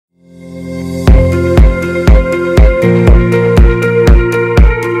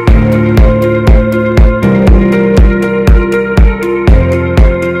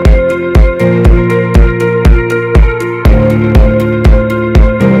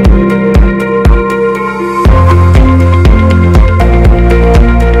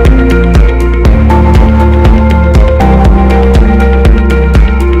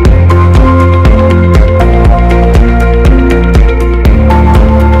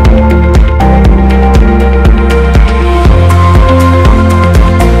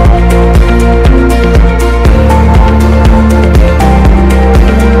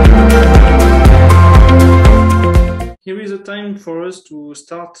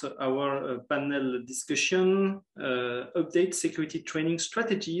start our panel discussion, update security training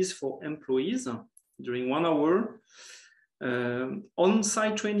strategies for employees during 1 hour.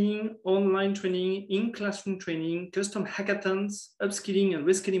 On-site training, online training, in-classroom training, custom hackathons, upskilling and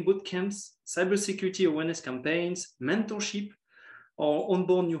reskilling bootcamps, cybersecurity awareness campaigns, mentorship, or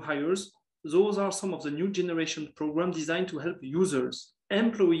onboard new hires. Those are some of the new generation programs designed to help users,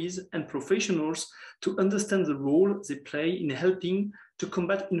 employees, and professionals to understand the role they play in helping to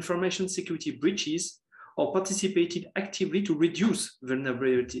combat information security breaches or participated actively to reduce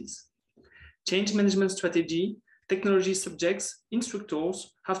vulnerabilities. Change management strategy, technology subjects,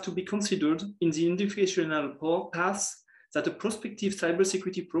 instructors have to be considered in the educational paths that a prospective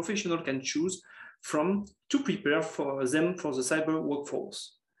cybersecurity professional can choose from to prepare for them for the cyber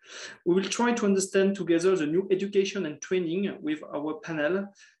workforce. We will try to understand together the new education and training with our panel,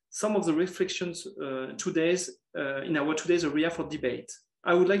 some of the reflections in our today's area for debate.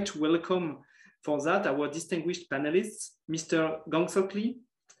 I would like to welcome for that our distinguished panelists, Mr. Gang Sok Lee,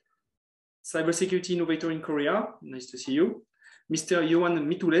 cybersecurity innovator in Korea, nice to see you. Mr. Ioan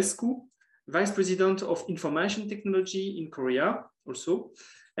Mitulescu, Vice President of Information Technology in Korea also,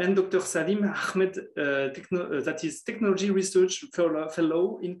 and Dr. Salim Ahmed, that is Technology Research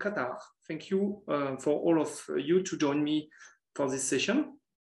Fellow in Qatar. Thank you for all of you to join me for this session.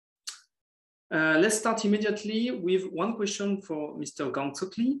 Let's start immediately with one question for Mr. Gang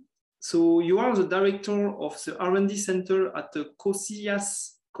Sok Lee. So you are the director of the R&D Center at the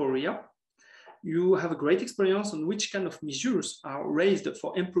COSIAS Korea. You have a great experience on which kind of measures are raised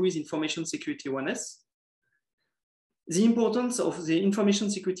for employees' information security awareness. The importance of the information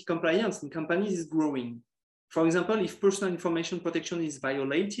security compliance in companies is growing. For example, if personal information protection is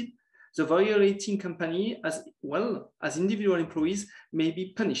violated, the violating company as well as individual employees may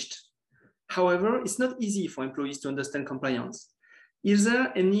be punished. However, it's not easy for employees to understand compliance. Is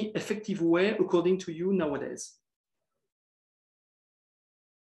there any effective way, according to you, nowadays?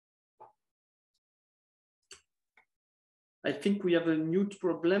 I think we have a mute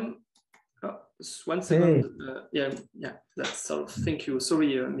problem. Oh, 1 second. Hey. Yeah, that's solved. Thank you.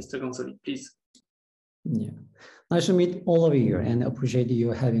 Sorry, Mr. Gang Sok Lee, please. Yeah, nice to meet all of you and appreciate you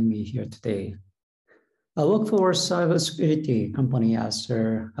having me here today. I work for a cybersecurity company as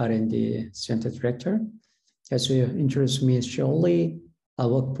their R&D Center Director. As you introduced me shortly, I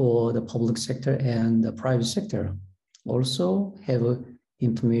work for the public sector and the private sector. Also have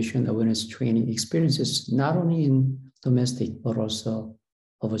information awareness training experiences, not only in domestic, but also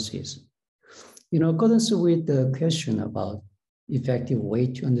overseas. In accordance with the question about effective way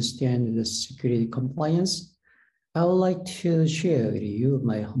to understand the security compliance, I would like to share with you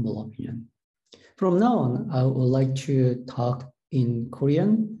my humble opinion. From now on, I would like to talk in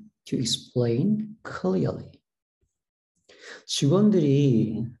Korean to explain clearly.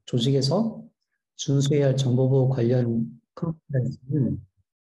 직원들이 조직에서 준수해야 할 정보보호 관련 컴플라이언스는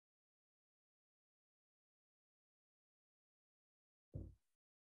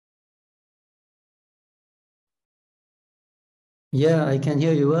Yeah, I can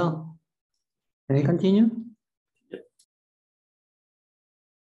hear you well. Can I continue?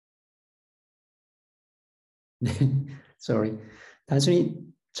 Sorry. 단순히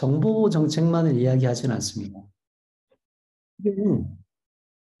정보보호 정책만을 이야기하지는 않습니다.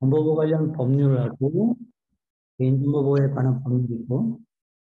 정보보호 관련 법률하고 개인정보보호에 관한 법률이고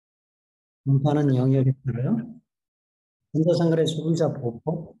공부하는 영역에 따라요. 전자상거래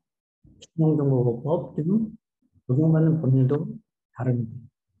소비자보호법, 신용정보보호법 등 적용받는 법률도 다릅니다.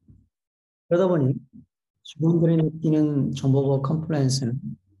 그러다 보니 직원들이 느끼는 정보보호 컴플라이언스는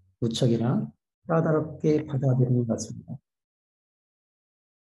무척이나 까다롭게 받아들이는 것 같습니다.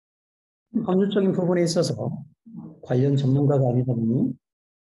 법률적인 부분에 있어서 관련 전문가가 아니다 보니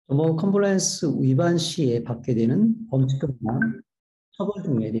정보보호 컴플라이언스 위반 시에 받게 되는 범칙금이나 처벌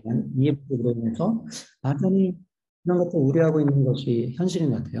등에 대한 이해 부족으로 인해서 막연히 이런 것들 우려하고 있는 것이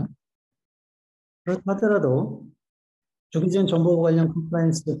현실인 것 같아요. 그렇다 하더라도 주기적인 정보보호 관련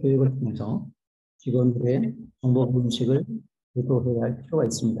컴플라이언스 교육을 통해서 직원들의 정보보호 인식을 유도해야 할 필요가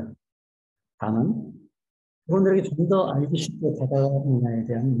있습니다. 다만 직원들에게 좀 더 알기 쉽게 다가가느냐에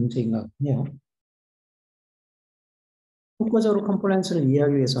대한 문제인 것 같네요. 효과적으로 컴플라이언스를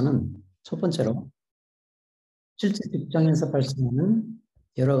이해하기 위해서는 첫 번째로 실제 직장에서 발생하는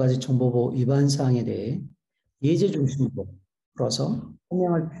여러 가지 정보보호 위반 사항에 대해 예제 중심으로 풀어서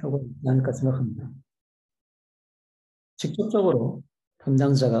설명할 필요가 있지 않을까 생각합니다. 직접적으로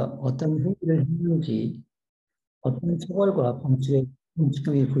담당자가 어떤 행위를 했는지, 어떤 처벌과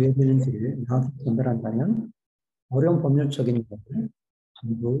범칙금이 부여되는지를 명확히 전달한다면 어려운 법률적인 것을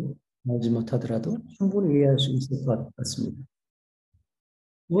전부 알지 못하더라도 충분히 이해할 수 있을 것 같습니다.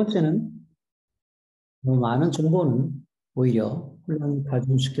 두 번째는 너무 많은 정보는 오히려 혼란을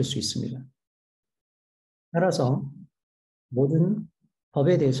발생시킬 수 있습니다. 따라서 모든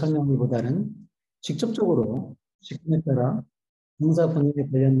법에 대해 설명하기보다는 직접적으로 직군에 따라 형사 번역에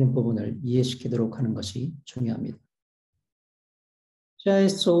관련된 부분을 이해시키도록 하는 것이 중요합니다.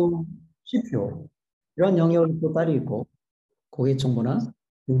 CISO, CPO 이런 영역을 또 따로 있고 고객 정보나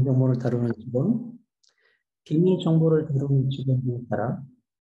개인 정보를 다루는 직원, 비밀 정보를 다루는 직원에 따라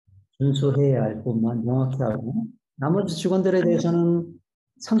준수해야 할 부분만 명확히 하고 나머지 직원들에 대해서는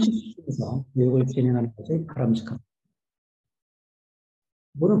상식 수준에서 교육을 진행하는 것이 바람직합니다.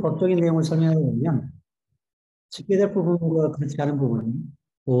 모든 법적인 내용을 설명하다 보면 지켜야 될 부분과 그렇지 않은 부분을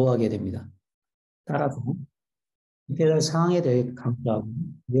보호하게 됩니다. 따라서 지켜야 할 사항에 대해 강조하고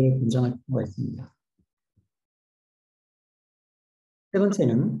이해를 권장할 필요가 있습니다. 세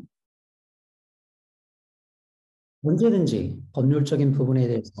번째는 언제든지 법률적인 부분에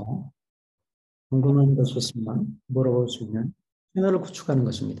대해서 궁금한 것이 있으면 물어볼 수 있는 채널을 구축하는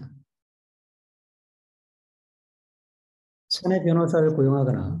것입니다. 사내 변호사를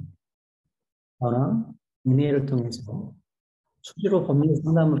고용하거나 이메일을 통해서 수시로 법률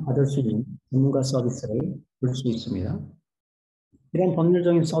상담을 받을 수 있는 전문가 서비스를 볼 수 있습니다. 이런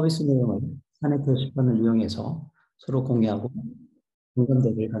법률적인 서비스 내용을 사내 게시판을 이용해서 서로 공유하고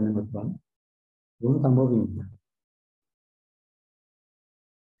공감대를 갖는 것 또한 좋은 방법입니다.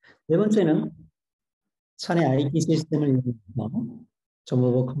 네 번째는 사내 IT 시스템을 이용해서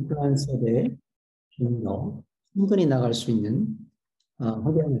정보보호 컴플라이언스에 대해 좀 더 충분히 나갈 수 있는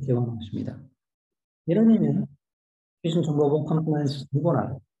환경을 제공하는 것입니다. 예를 들면 최신 정보보호 컴플라이언스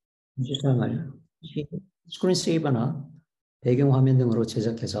정보나 주시장을 스크린 세이버나 배경화면 등으로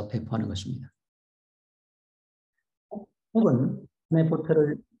제작해서 배포하는 것입니다. 혹은 사내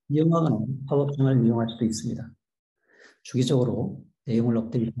포털을 이용하거나 팝업창을 이용할 수도 있습니다. 주기적으로 내용을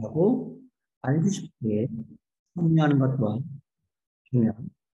업데이트하고 알기 쉽게 참여하는 것 또한 중요한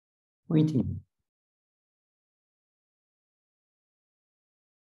포인트입니다.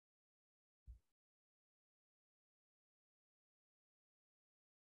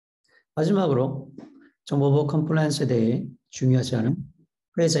 마지막으로 정보보호 컴플라이언스에 대해 중요하지 않은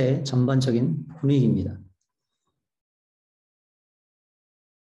회사의 전반적인 분위기입니다.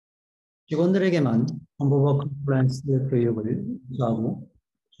 직원들에게만 정보보호 컴플라이언스 교육을 유도하고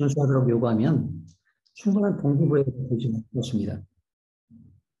준수하도록 요구하면 충분한 동기부여가 되지 못할 것입니다.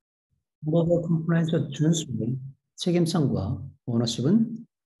 정보보호 컴플라이언스 준수의 책임성과 오너십은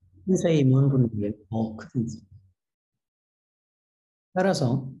회사의 임원분들에게 더 크습니다.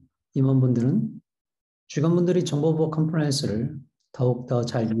 따라서 임원분들은 직원분들이 정보보호 컴플라이언스를 더욱더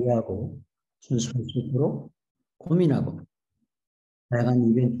잘 이해하고 준수할 수 있도록 고민하고 다양한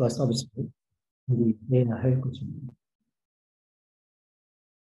이벤트와 서비스를 준비해야 할 것입니다.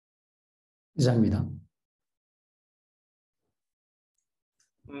 이상입니다.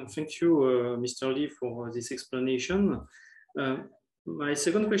 Thank you, Mr. Lee, for this explanation. My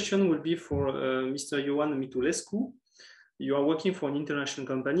second question will be for Mr. Ioan Mitulescu. You are working for an international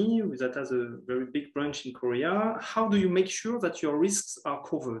company that has a very big branch in Korea. How do you make sure that your risks are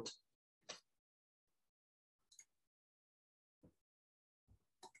covered?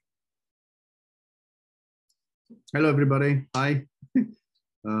 Hello, everybody. Hi.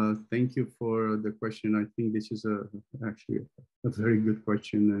 Thank you for the question. I think this is actually a very good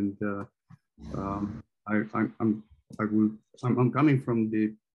question, and I'm coming from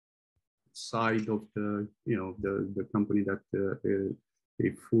the side of the company that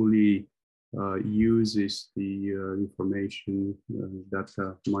it fully uses the information that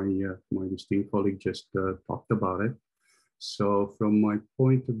my distinct colleague just talked about it. So from my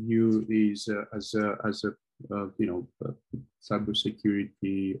point of view, is as a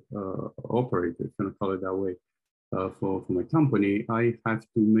cybersecurity operator, if you want to call it that way, for my company, I have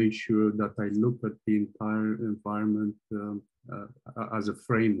to make sure that I look at the entire environment as a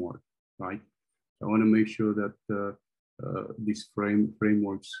framework, right? I want to make sure that this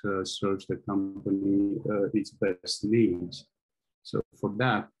framework serves the company its best needs. So for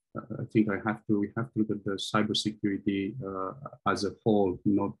that, I think we have to look at the cybersecurity as a whole,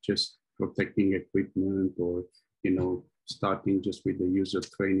 not just protecting equipment or starting just with the user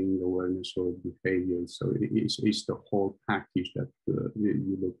training, awareness, or behavior. So it's the whole package that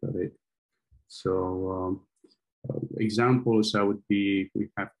you look at it. So examples I would be, we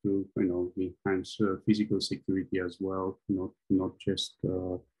have to enhance physical security as well, not just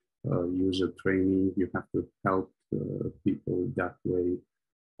user training. You have to help people that way.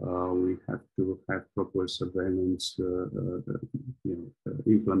 We have to have proper surveillance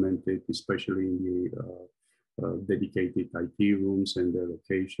implemented, especially in the dedicated IT rooms and their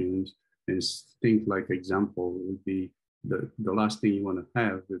locations, and things like example would be the last thing you want to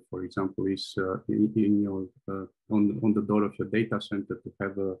have, for example, is in your on the door of your data center to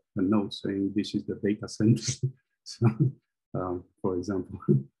have a note saying this is the data center. So, for example,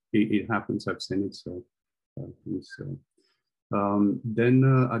 it happens. I've seen it. So, then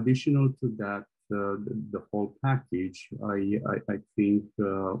additional to that, the whole package, I think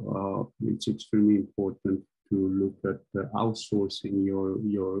it's extremely important to look at outsourcing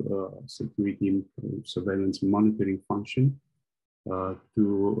your security surveillance monitoring function to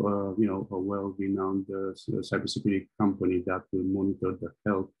a well-renowned cybersecurity company that will monitor the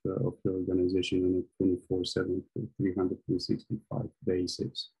health of the organization on a 24/7, 365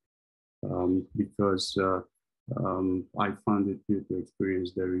 basis. Because I found it due to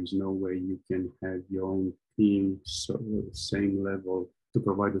experience, there is no way you can have your own team same level to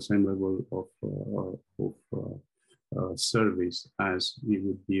provide the same level of service as it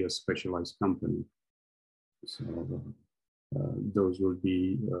would be a specialized company. So those will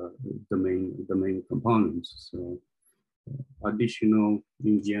be the main components. So additional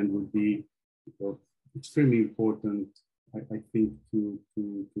in the end would be extremely important, I think, to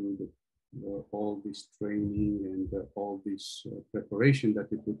all this training and all this preparation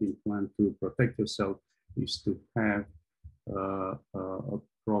that you put in plan to protect yourself is to have a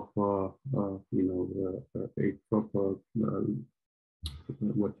proper, a proper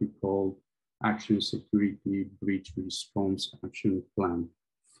what you call action security breach response action plan.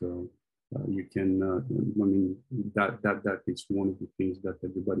 So you can, I mean, that is one of the things that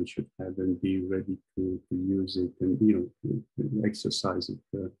everybody should have and be ready to use it and exercise it.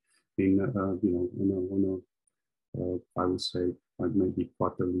 On a I would say maybe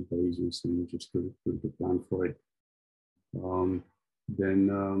quarterly basis, and just to plan for it. Then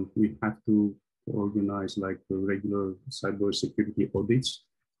we have to organize like regular cybersecurity audits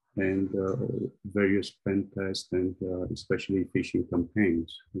and various pen tests and especially phishing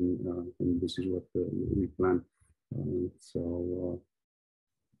campaigns. And this is what we plan.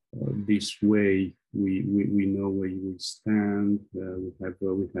 This way, we know where we stand.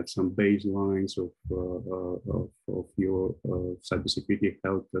 We have some baselines of your cybersecurity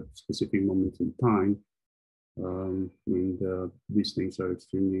health at specific moments in time, and these things are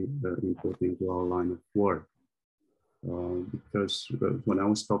extremely important to our line of work. Because when I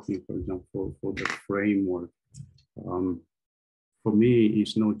was talking, for example, for the framework, for me,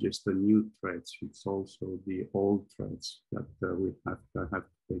 it's not just the new threats, it's also the old threats that we have to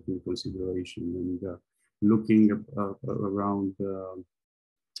take into consideration. And looking around,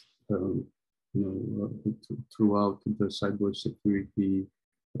 throughout the cybersecurity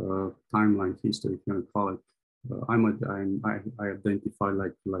timeline history, if you can call it, I identify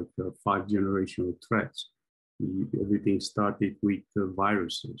like 5 generational threats. Everything started with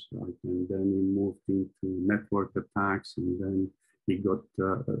viruses, right? And then we moved into network attacks, and then it got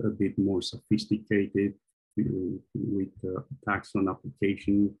a bit more sophisticated with attacks on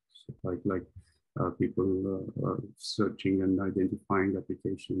applications, like people searching and identifying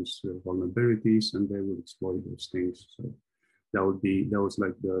applications vulnerabilities, and they would exploit those things. So that was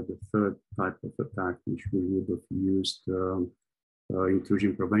like the third type of attack, which we would have used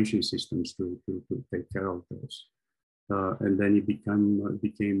intrusion prevention systems to take care of those. And then it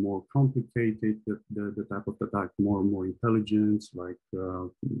became more complicated, the type of attack, more and more intelligence, like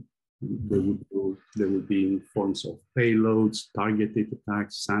they would be in forms of payloads, targeted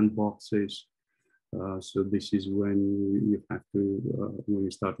attacks, sandboxes. So this is when you have to, when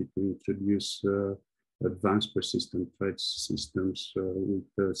you started to introduce advanced persistent threat systems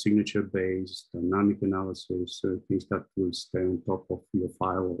with signature-based dynamic analysis, things that will stay on top of your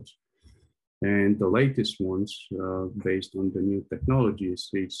firewalls. And the latest ones, based on the new technologies,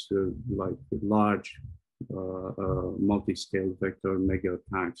 it's like large multi-scale vector mega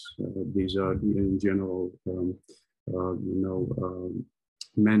attacks. These are in general,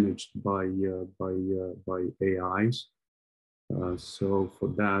 managed by AIs. So for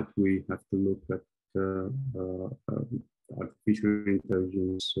that, we have to look at artificial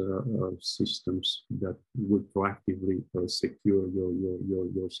intelligence systems that would proactively secure your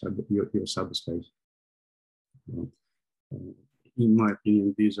cyberspace. In my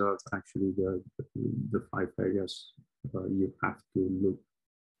opinion, these are actually the 5 areas you have to look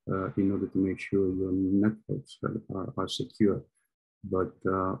in order to make sure your networks are secure. But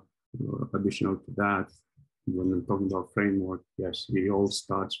additional to that, when I'm talking about framework, yes, it all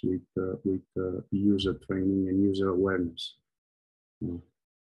starts with user training and user awareness.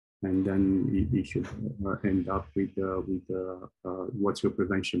 and then you should end up with what's your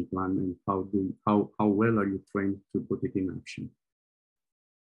prevention plan and how well are you trained to put it in action.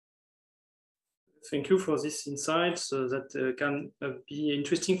 Thank you for this insight. So that can be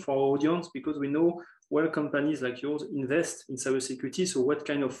interesting for our audience, because we know where companies like yours invest in cybersecurity. So what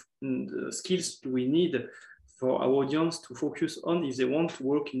kind of skills do we need for our audience to focus on if they want to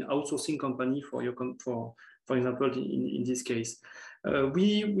work in outsourcing company for example, in this case?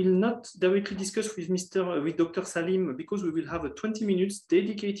 We will not directly discuss with Dr. Salim, because we will have 20 minutes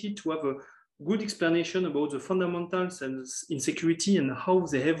dedicated to have a good explanation about the fundamentals and in security and how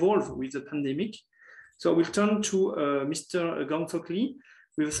they evolve with the pandemic. So I will turn to Mr. Gantokli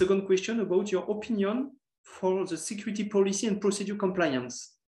with a second question about your opinion for the security policy and procedure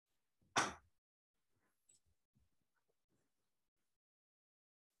compliance.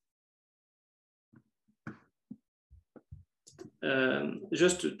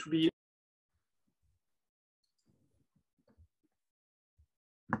 Just to be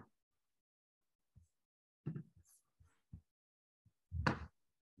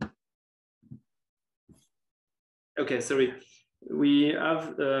okay, sorry. We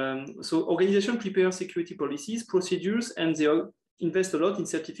have, so organization prepare security policies, procedures, and they invest a lot in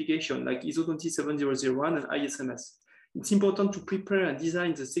certification like ISO 27001 and ISMS. It's important to prepare and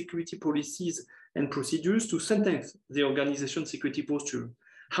design the security policies and procedures to strengthen the organization security posture.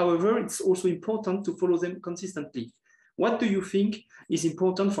 However, it's also important to follow them consistently. What do you think is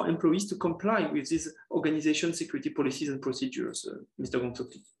important for employees to comply with these organization security policies and procedures, Mr.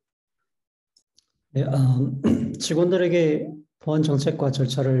 Gantokli? 네, 직원들에게 보안 정책과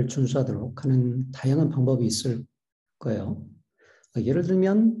절차를 준수하도록 하는 다양한 방법이 있을 거예요. 예를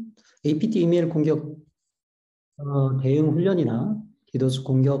들면 APT 이메일 공격 대응 훈련이나 디도스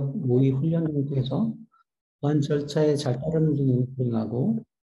공격 모의 훈련 등에서 보안 절차에 잘 따르는지 모니터링하고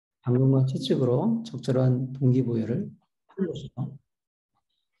당국과 채찍으로 적절한 동기부여를 하는 것이죠.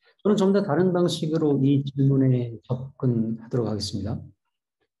 저는 좀 더 다른 방식으로 이 질문에 접근하도록 하겠습니다.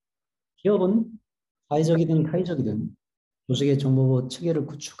 기업은 사회적이든 타의적이든 조직의 정보보호 체계를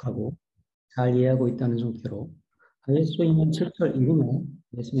구축하고 잘 이해하고 있다는 전제로 ISO 27777 이름의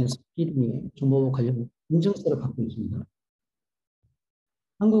SMSP 등의 정보보호 관련 인증서를 받고 있습니다.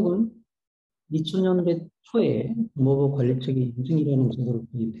 한국은 2000년대 초에 정보보호 관리체계 인증이라는 제도를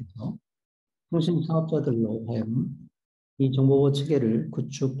도입해서 통신 사업자들로 하여금 이 정보보호 체계를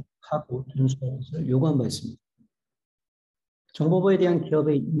구축하고 준수할 것을 요구한 바 있습니다. 정보보호에 대한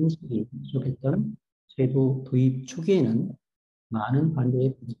기업의 인식이 부족했던 제도 도입 초기에는 많은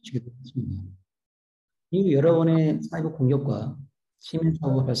반대에 부딪히기도 했습니다. 이후 여러 번의 사이버 공격과 침해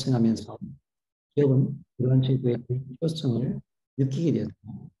사고가 발생하면서 기업은 이러한 제도의 도입 필요성을 느끼게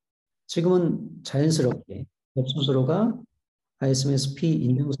되었고, 지금은 자연스럽게 기업 스스로가 ISMSP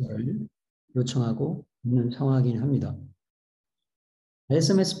인증서를 요청하고 있는 상황이긴 합니다.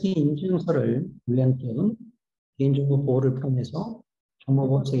 ISMSP 인증서를 위한 기업은 개인정보 보호를 포함해서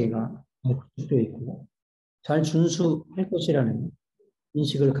정보보호 체계가 잘 구축되어 있고 잘 준수할 것이라는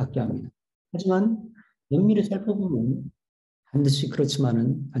인식을 갖게 합니다. 하지만 면밀히 살펴보면 반드시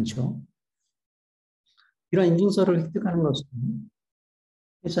그렇지만은 않죠. 이러한 인증서를 획득하는 것은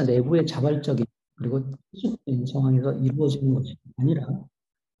회사 내부의 자발적인 그리고 수습된 상황에서 이루어지는 것이 아니라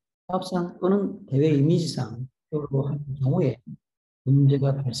사업상 또는 대외 이미지상 필요로 하는 경우에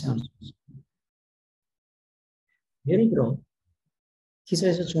문제가 발생할 수 있습니다. 예를 들어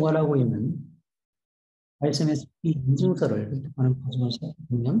기사에서 중괄하고 있는 ISMSP 인증서를 획득하는 과정을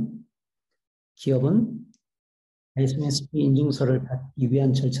살펴보면 기업은 ISMSP 인증서를 받기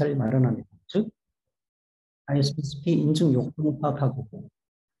위한 절차를 마련합니다. 즉, ISMSP 인증 요건을 파악하고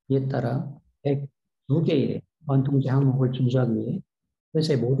이에 따라 102개의 보안통제 항목을 준수하기 위해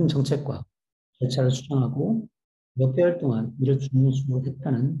회사의 모든 정책과 절차를 수정하고 몇 개월 동안 이를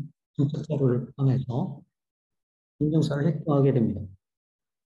준수했다는 정책 자료를 포함해서 인증서를 획득하게 됩니다.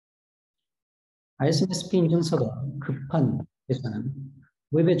 ISMSP 인증서가 급한 회사는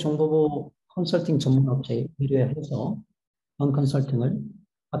웹의 정보보호 컨설팅 전문 업체에 의뢰해서 보안 컨설팅을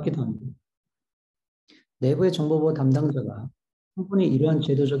받기도 합니다. 내부의 정보보호 담당자가 충분히 이러한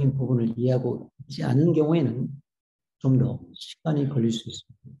제도적인 부분을 이해하고 있지 않은 경우에는 좀 더 시간이 걸릴 수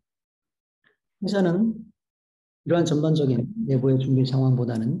있습니다. 회사는 이러한 전반적인 내부의 준비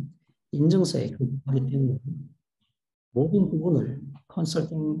상황보다는 인증서에 급하기 때문에 모든 부분을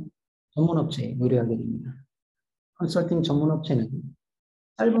컨설팅 전문업체에 의뢰하게 됩니다. 컨설팅 전문업체는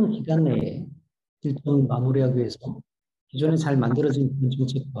짧은 기간 내에 일정을 마무리하기 위해서 기존에 잘 만들어진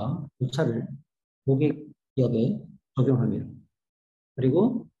정책과 절차를 고객 기업에 적용합니다.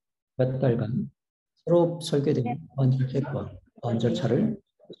 그리고 몇 달간 새로 설계된 보안 정책과 보안 절차를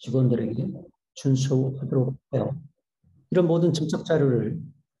직원들에게 준수하도록 하여 이런 모든 정책 자료를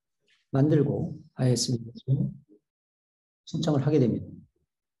만들고 ISMS 신청을 하게 됩니다.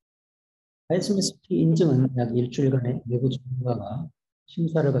 ISMSP 인증은 약 일주일간의 내부 전문가가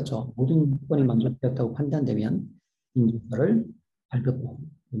심사를 거쳐 모든 요건이 만족되었다고 판단되면 인증서를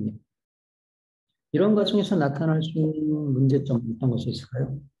발급합니다. 이런 과정에서 나타날 수 있는 문제점은 어떤 것이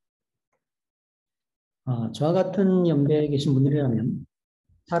있을까요? 저와 같은 연배에 계신 분들이라면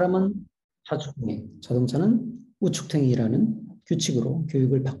사람은 좌측통행, 자동차는 우측통행이라는 규칙으로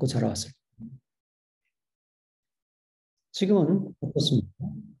교육을 받고 자라왔을 겁니다. 지금은 어떻습니까?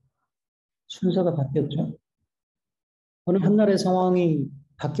 순서가 바뀌었죠? 어느 한날의 상황이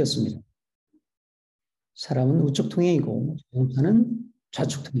바뀌었습니다. 사람은 우측통행이고 자동차는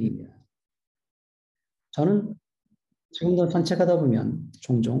좌측통행입니다. 저는 지금도 산책하다 보면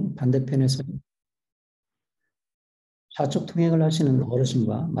종종 반대편에서 좌측 통행을 하시는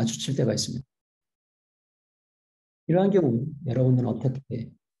어르신과 마주칠 때가 있습니다. 이러한 경우 여러분들은 어떻게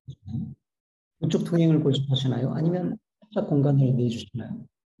하시나요? 우측 통행을 고집하시나요? 아니면 살짝 공간을 내주시나요?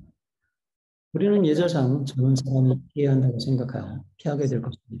 우리는 예절상 젊은 사람이 피해야 한다고 생각하여 피하게 될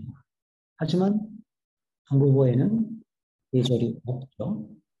것입니다. 하지만 정보부에는 예절이 없죠.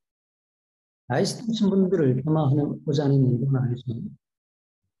 나이 드신 분들을 폄하하고자 하는 의도는 아니지만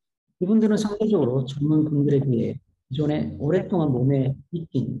이분들은 상대적으로 젊은 분들에 비해 기존에 오랫동안 몸에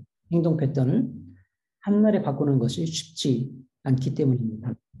익힌 행동 패턴을 한날에 바꾸는 것이 쉽지 않기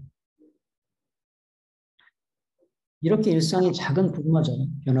때문입니다. 이렇게 일상의 작은 부분마저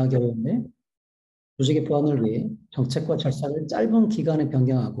변하기 어려운데 조직의 보안을 위해 정책과 절차를 짧은 기간에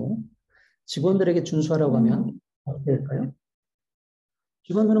변경하고 직원들에게 준수하라고 하면 어떻게 될까요?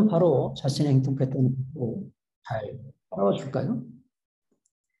 직원들은 바로 자신의 행동 패턴을 바꾸고 잘 따라와 줄까요?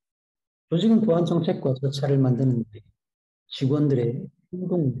 조직은 보안 정책과 절차를 만드는데 직원들의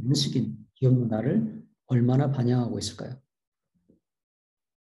행동 인식인 기업 문화를 얼마나 반영하고 있을까요?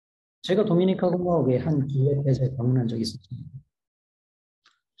 제가 도미니카 공화국의 한 기업회사에 방문한 적이 있었습니다.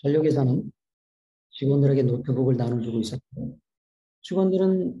 전력회사는 직원들에게 노트북을 나눠주고 있었고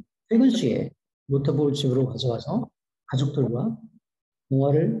직원들은 퇴근 시에 노트북을 집으로 가져와서 가족들과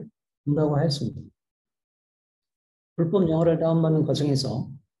영화를 본다고 하였습니다. 불법 영화를 다운받는 과정에서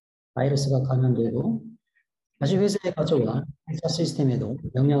바이러스가 감염되고 다시 회사에 가져와 회사 시스템에도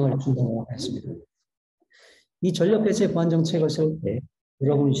영향을 준다고 했습니다. 이 전력 배치 보안 정책을 세울 때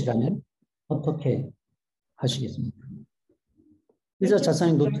여러분이시라면 어떻게 하시겠습니까? 회사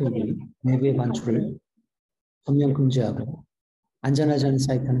자산인 노트북이 내부의 반출을 전면 금지하고 안전하지 않은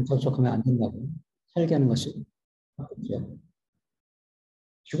사이트는 접속하면 안 된다고 설계하는 것이 맞겠죠.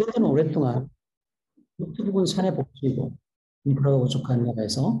 직원들은 오랫동안 노트북은 사내 복지이고 인프라가 부족한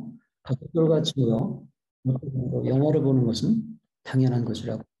나라에서 가족들과 같이 모여 노트북으로 영화를 보는 것은 당연한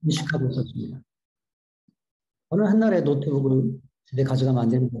것이라고 인식하고 있었습니다. 어느 한날에 노트북을 집에 가져가면 안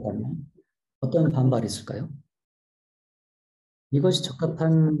되는 거라면 어떤 반발이 있을까요? 이것이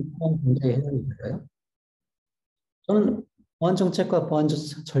적합한 보안 문제의 해결일까요? 저는 보안 정책과 보안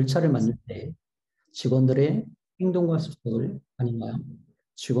절차를 만들 때 직원들의 행동과 습득을 반영하여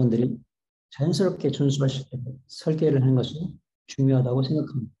직원들이 자연스럽게 준수할 수 있도록 설계를 하는 것이 중요하다고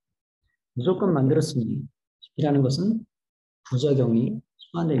생각합니다. 무조건 만들었으니 지키라는 것은 부작용이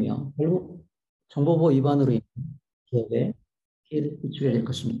소환되며 결국 정보보호 위반으로 인해 기업에 피해를 끼치게 될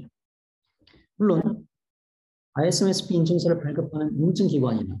것입니다. 물론 ISMSP 인증서를 발급하는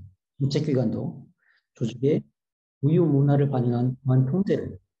인증기관이나 정책기관도 조직의 우유 문화를 반영한 보안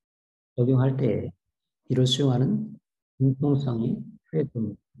통제를 적용할 때 이를 수용하는 융통성이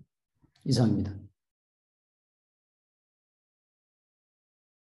필요합니다. 이상입니다.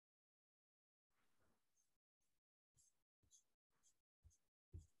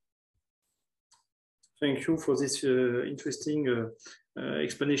 Thank you for this interesting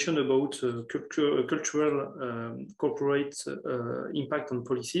explanation about cultural corporate impact on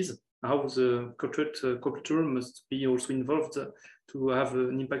policies, how the corporate culture must be also involved to have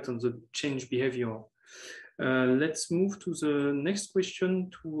an impact on the change behavior. Let's move to the next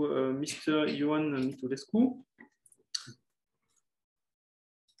question to Mr. Ioan Mitulescu.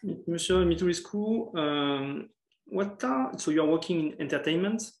 Monsieur Mitulescu, so you're working in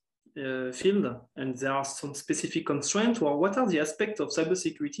entertainment field, and there are some specific constraints, or what are the aspects of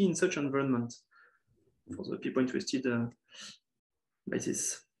cybersecurity in such environment for the people interested by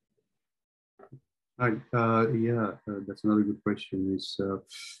this? Yeah, that's another good question. Is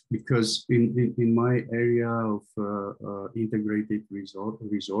because in my area of integrated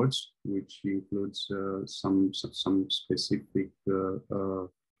resorts, which includes some specific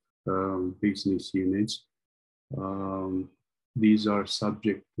business units. these are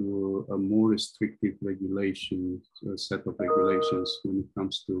subject to a more restrictive regulation, set of regulations when it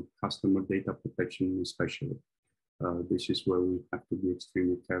comes to customer data protection, especially. This is where we have to be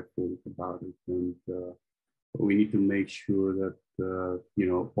extremely careful about it, and we need to make sure that you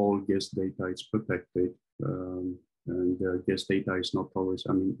know, all guest data is protected, and guest data is not always.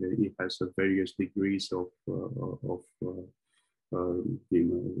 I mean, it has various degrees of you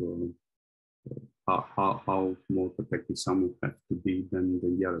know. How more protected some would have to be than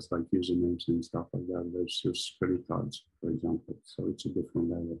the others, like usernames and stuff like that versus credit cards, for example. So it's a different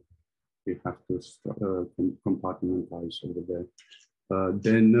level. You have to compartmentalize over there.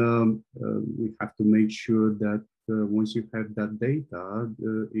 Then we have to make sure that once you have that data,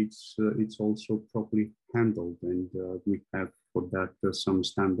 it's also properly handled, and we have for that some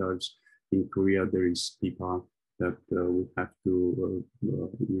standards. In Korea, there is PIPA that we have to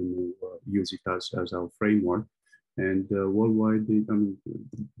you know, use it as our framework. And worldwide,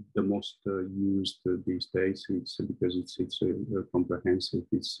 the most used these days, it's because it's a comprehensive.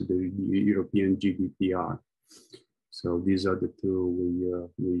 It's the European GDPR. So these are the two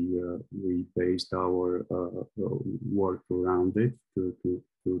we based our work around it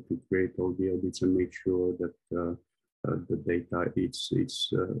to create all the audits and make sure that the data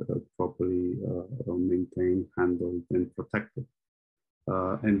it's properly maintained, handled, and protected.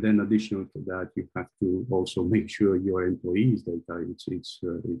 And then additional to that, you have to also make sure your employees' data is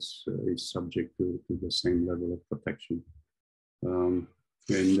subject to the same level of protection.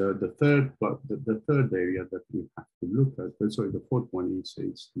 And the third area that we have to look at, sorry, the fourth one is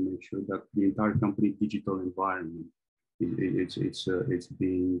to make sure that the entire company digital environment it's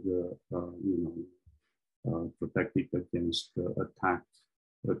being you know, protected against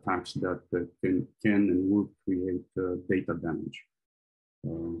attacks that can and will create data damage.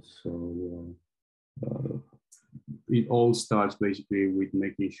 It all starts basically with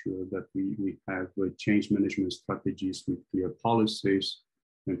making sure that we have change management strategies with clear policies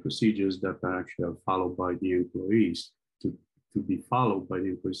and procedures that are actually followed by the employees. To be followed by the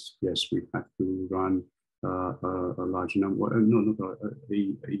employees, yes, we have to run a large number,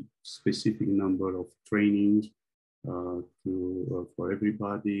 a specific number of trainings for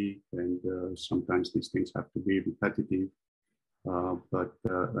everybody, and sometimes these things have to be repetitive. But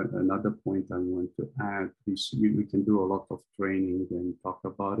another point I want to add is we can do a lot of training and talk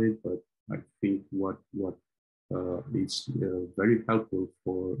about it, but I think what is very helpful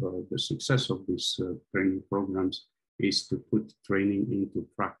for the success of these training programs is to put training into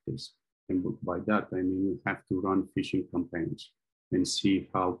practice. And by that, I mean, we have to run phishing campaigns and see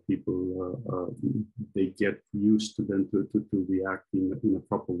how people they get used to them to react in a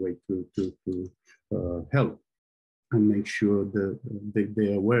proper way to help and make sure that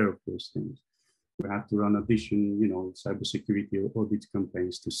they're aware of those things. We have to run additional, you know, cybersecurity audit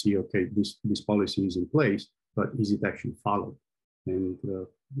campaigns to see, okay, this policy is in place, but is it actually followed? And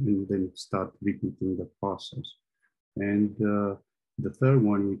then start repeating the process. And the third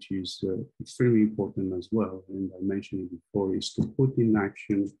one, which is extremely important as well, and I mentioned it before, is to put in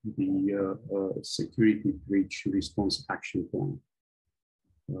action the security breach response action plan.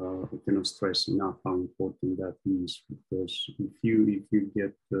 I cannot stress enough how important that is, because if you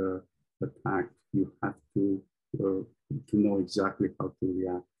get attacked, you have to know exactly how to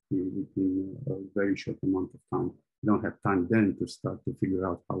react within a very short amount of time. You don't have time then to start to figure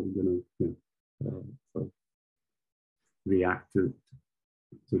out how we're going to react to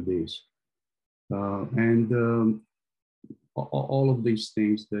this. And all of these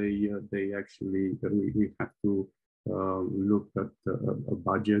things, they actually, we have to look at a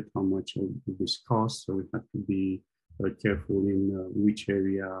budget, how much this costs. So we have to be careful in which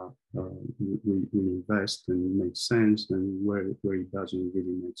area we invest and make sense, and where it doesn't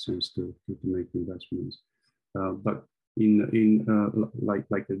really make sense to make investments. But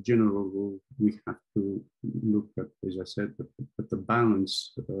like a general rule, we have to look at, as I said, at the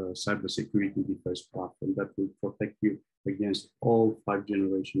balanced cybersecurity defense platform that will protect you against all 5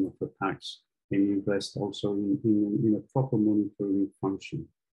 generations of attacks, and invest also in a proper monitoring function.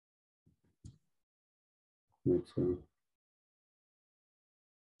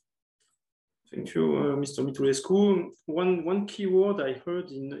 Thank you, Mr. Mitulescu. One key word I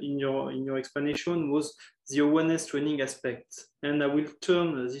heard in your explanation was the awareness training aspect. And I will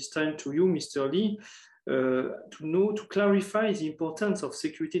turn this time to you, Mr. Lee, to clarify the importance of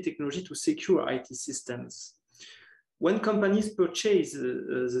security technology to secure IT systems. When companies purchase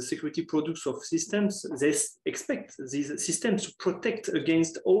the security products of systems, they expect these systems to protect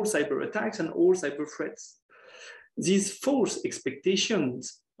against all cyber attacks and all cyber threats. These false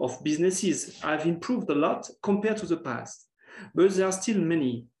expectations of businesses have improved a lot compared to the past. but there are still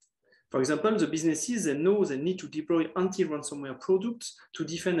many. For example, the businesses, they know they need to deploy anti-ransomware products to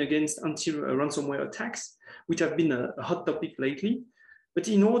defend against anti-ransomware attacks, which have been a hot topic lately. But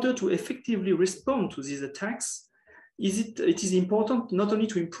in order to effectively respond to these attacks, it is important not only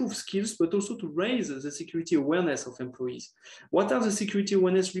to improve skills, but also to raise the security awareness of employees. What are the security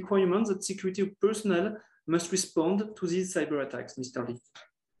awareness requirements that security personnel must respond to these cyber attacks, Mr. Lee?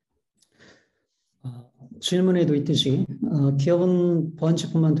 질문에도 있듯이 기업은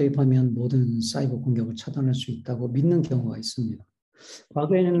보안체크만 도입하면 모든 사이버 공격을 차단할 수 있다고 믿는 경우가 있습니다.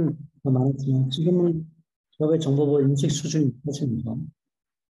 과거에는 더 많았지만 지금은 기업의 정보보호 인식 수준이 높아지면서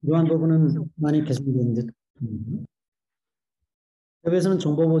이러한 부분은 많이 개선된 듯 합니다. 기업에서는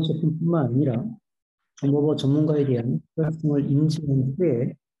정보보호 제품뿐만 아니라 정보보호 전문가에 대한 필요성을 인지한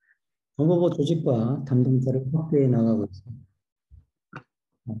후에 정보보호 조직과 담당자를 확대해 나가고 있습니다.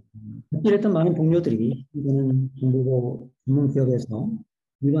 일했던 많은 동료들이 이제는 정보보호 전문 기업에서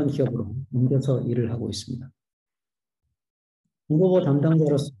일반 기업으로 옮겨서 일을 하고 있습니다. 정보보호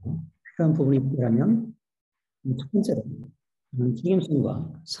담당자로서 필요한 부분이 있다면 첫 번째로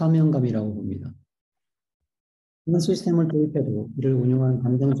책임성과 사명감이라고 봅니다. 이런 시스템을 도입해도 이를 운영하는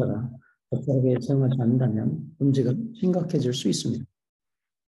담당자가 적절하게 사용하지 않는다면 문제가 심각해질 수 있습니다.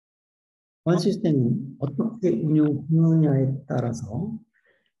 보안 시스템은 어떻게 운영하느냐에 따라서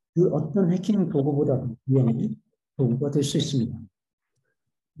그 어떤 해킹 도구보다 위험한 도구가 될 수 있습니다.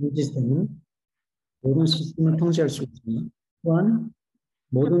 이 시스템은 모든 시스템을 통제할 수 있으며 또한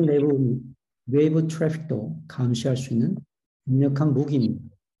모든 외부 트래픽도 감시할 수 있는 강력한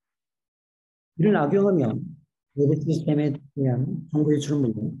무기입니다. 이를 악용하면 외부 시스템에 대한 정보 유출은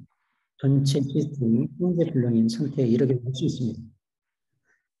물론 전체 시스템이 통제불능인 상태에 이르게 될 수 있습니다.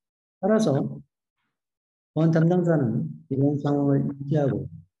 따라서 보안 담당자는 이런 상황을 인지하고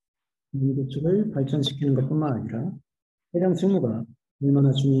기술을 발전시키는 것뿐만 아니라 해당 직무가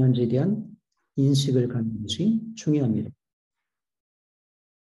얼마나 중요한지에 대한 인식을 갖는 것이 중요합니다.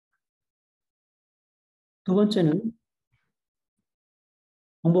 두 번째는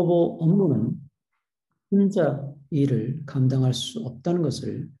정보보호 업무는 혼자 일을 감당할 수 없다는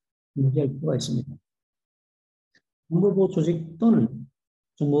것을 인지할 필요가 있습니다. 정보보호 조직 또는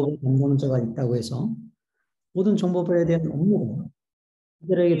정보보호 담당자가 있다고 해서 모든 정보보호에 대한 업무가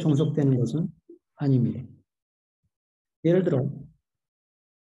그들에게 종속되는 것은 아닙니다. 예를 들어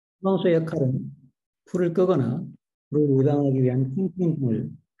소방서의 역할은 불을 끄거나 불을 예방하기 위한 캠페인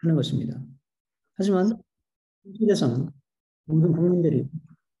등을 하는 것입니다. 하지만 현실에서는 모든 국민들이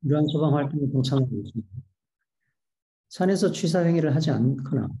이러한 소방 활동에 동참하고 있습니다. 산에서 취사 행위를 하지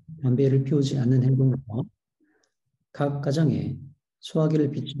않거나 담배를 피우지 않는 행동부터 각 가정에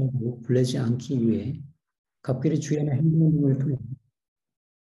소화기를 비치하고 불내지 않기 위해 각별히 주의하는 행동 등을 통해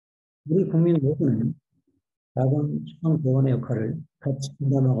우리 국민 모두는 작은 소방대원의 역할을 같이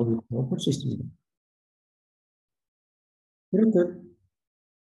분담하고 있다고 볼 수 있습니다. 이렇듯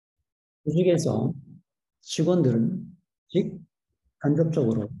조직에서 직원들은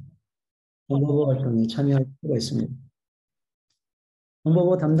간접적으로 정보보호 활동에 참여할 필요가 있습니다.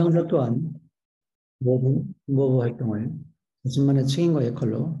 정보보호 담당자 또한 모든 정보보호 활동을 자신만의 책임과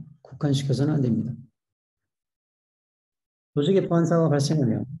역할로 국한시켜서는 안 됩니다. 조직의 보안사고가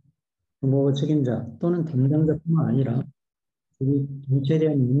발생하면 정보보호 책임자 또는 담당자뿐만 아니라 조직 전체에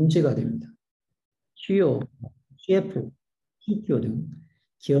대한 문제가 됩니다. CEO, CF, CTO 등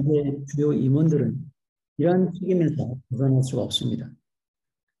기업의 주요 임원들은 이러한 책임에서 벗어날 수가 없습니다.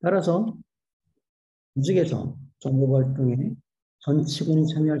 따라서 조직에서 정보보호 활동에 전 직원이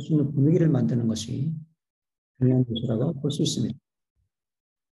참여할 수 있는 분위기를 만드는 것이 중요한 것이라고 볼 수 있습니다.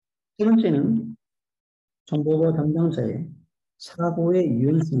 세 번째는 정보보호 담당자의 사고의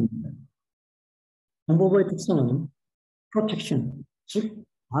유연성입니다. 정보보호의 특성은 protection, 즉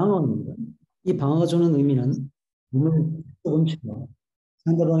방어입니다. 이 방어가 주는 의미는 몸을 조금씩로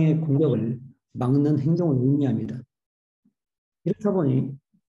상대방의 공격을 막는 행동을 의미합니다. 이렇다 보니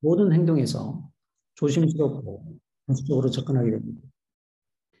모든 행동에서 조심스럽고 공식적으로 접근하게 됩니다.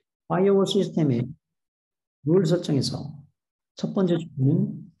 파이어월 시스템의 룰 설정에서 첫 번째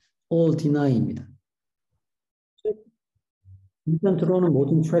조건은 all deny입니다. 일단 들어오는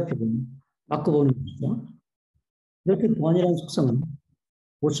모든 트래픽은 막고 보는 것이죠. 이렇게 보안이라는 속성은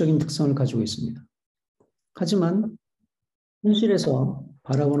보수적인 특성을 가지고 있습니다. 하지만 현실에서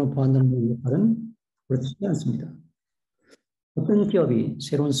바라보는 보안 담당의 역할은 그렇지 않습니다. 어떤 기업이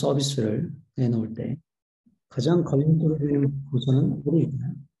새로운 서비스를 내놓을 때 가장 걸림돌이 되는 부서는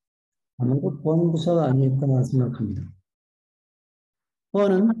우리입니다. 아무래도 보안부서가 아닐까 생각합니다.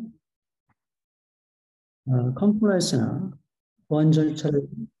 보안은 컴플라이언스나 보안 절차를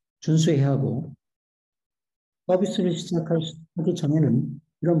준수해야 하고 서비스를 시작하기 전에는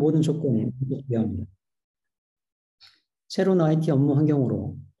이런 모든 조건이 필요합니다. 새로운 IT 업무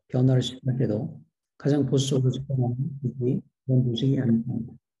환경으로 변화를 시작할 때도 가장 보수적으로 접근하는 것이 그런 방식이 아닐까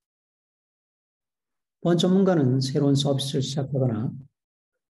합니다. 보안 전문가는 새로운 서비스를 시작하거나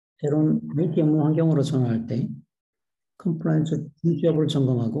새로운 IT 업무 환경으로 전환할 때 컴플라이언스 준수 여부를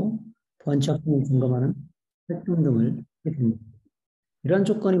점검하고 보안 작동을 점검하는 활동 등을 하게 됩니다. 이러한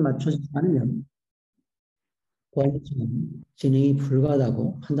조건이 맞춰지지 않으면 보안 진행이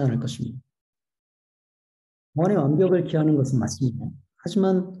불가하다고 판단할 것입니다. 보안의 완벽을 기하는 것은 맞습니다.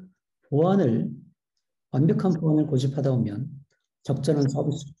 하지만 완벽한 보안을 고집하다 보면 적절한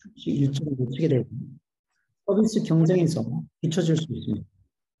서비스 출시 일정을 놓치게 되고 서비스 경쟁에서 뒤처질 수 있습니다.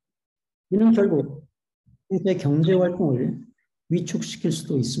 이는 결국 회사의 경제 활동을 위축시킬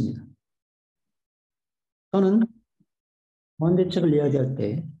수도 있습니다. 저는 보안 대책을 이야기할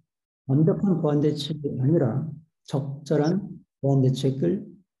때 완벽한 보안 대책이 아니라 적절한 보안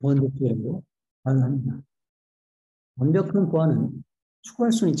대책이라고 말합니다. 완벽한 보안은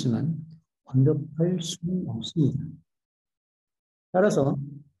추구할 수는 있지만 완벽할 수는 없습니다. 따라서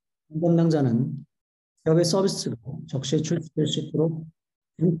담당자는 기업의 서비스가 적시에 출시될 수 있도록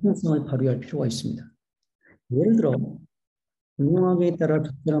융통성을 발휘할 필요가 있습니다. 예를 들어 운영 환경에 따라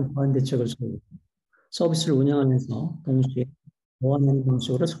적절한 보안 대책을 세우고 서비스를 운영하면서 동시에 보완하는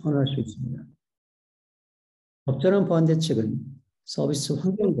방식으로 접근할 수 있습니다. 적절한 보안 대책은 서비스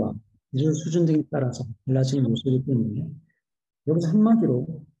환경과 기술 수준 등에 따라서 달라지는 요소이기 때문에 여기서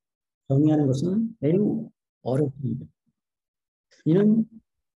한마디로 정의하는 것은 매우 어렵습니다. 이는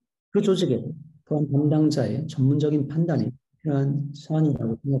그 조직의 보안 담당자의 전문적인 판단이 필요한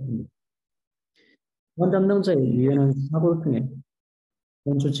사안이라고 생각합니다. 보안 담당자의 유연한 사고를 통해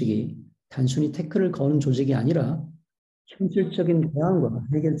보안 조직이 단순히 태클을 거는 조직이 아니라 현실적인 대안과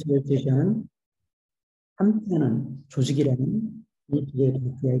해결책을 제시하는 함께하는 조직이라는 이해를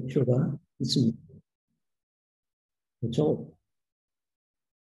갖게 필요가 있습니다. 그렇죠?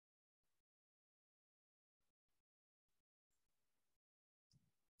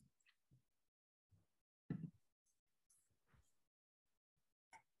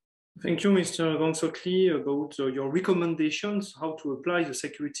 Thank you, Mr. Gangsokli, about your recommendations how to apply the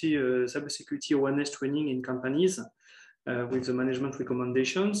cybersecurity awareness training in companies with the management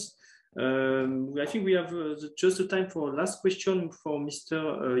recommendations. I think we have just the time for last question for Mr.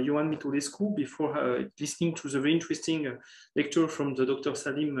 Ioan Mitulescu before listening to the very interesting lecture from the Dr.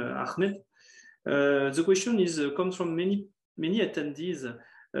 Salim Ahmed. The question comes from many attendees.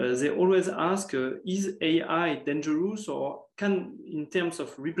 They always ask, is AI dangerous, or can, in terms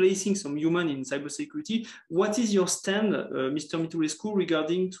of replacing some human in cybersecurity, what is your stand, Mr. Mitulescu,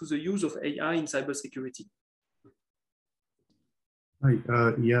 regarding to the use of AI in cybersecurity? Hi,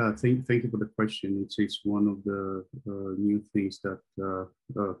 yeah, thank you for the question. It's one of the new things that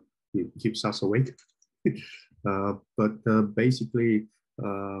keeps us awake. But basically,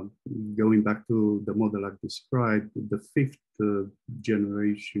 going back to the model I've described, the fifth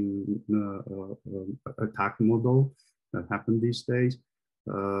generation attack model that happened these days,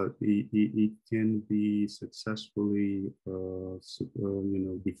 it can be successfully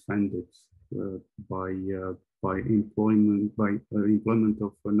defended by employment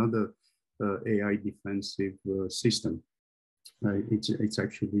of another AI defensive system. It's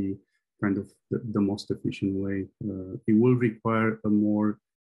actually kind of the most efficient way. It will require a more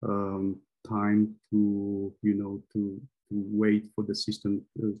time to wait for the system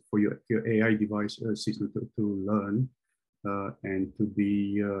for your AI device system to learn and to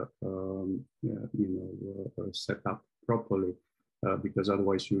be set up properly. Because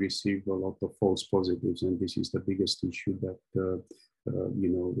otherwise you receive a lot of false positives, and this is the biggest issue that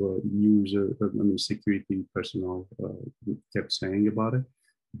security personnel kept saying about it.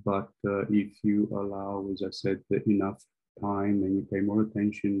 But if you allow, as I said, enough time and you pay more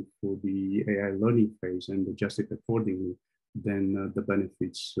attention for the AI learning phase and adjust it accordingly, then the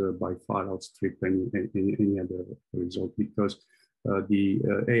benefits by far outstrip any other result, because the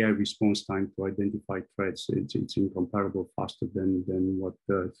AI response time to identify threats, it's incomparable faster than what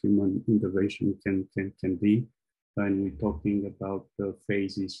human intervention can be. And we're talking about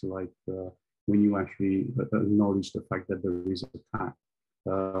phases like when you actually acknowledge the fact that there is an attack.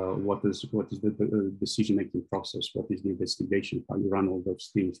 What is the decision-making process? What is the investigation? How you run all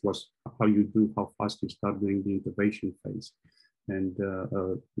those things? How fast you start doing the intervention phase? And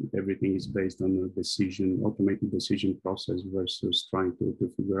everything is based on a automated decision process versus trying to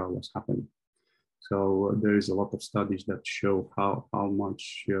figure out what's happening. So there is a lot of studies that show how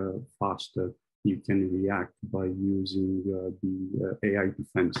much faster you can react by using the AI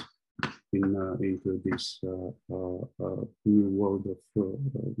defense. into this new world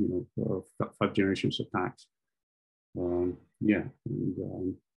of five generations attacks. Yeah,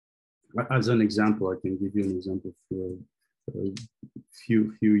 and as an example, I can give you an example. A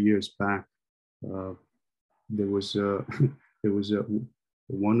few years back, there was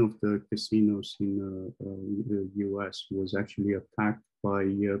one of the casinos in the US was actually attacked by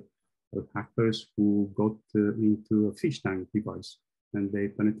hackers who got into a fish tank device, and they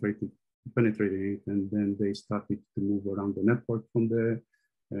penetrated it, and then they started to move around the network from there,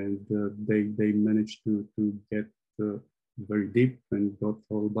 and they managed to get very deep and got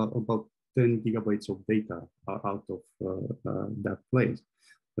about 10 gigabytes of data out of that place.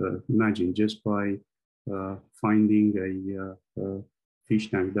 Imagine just by finding a fish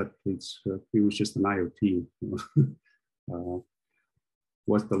tank that it was just an IoT.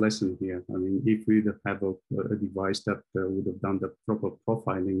 What's the lesson here? I mean, if we'd have a device that would have done the proper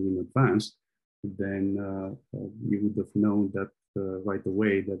profiling in advance, then you would have known that right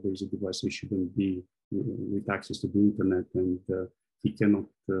away that there's a device that shouldn't be with access to the internet, and he cannot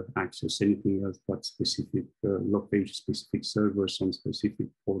access anything else but specific location, specific servers on specific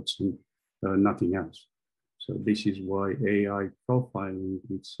ports, and nothing else. So this is why AI profiling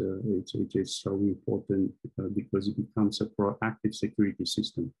it's so important because it becomes a proactive security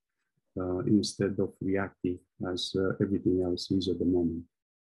system instead of reactive as everything else is at the moment.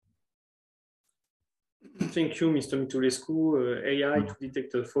 Thank you, Mr. Mitulescu. AI to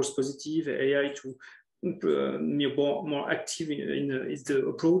detect a false positive, AI to be more active in the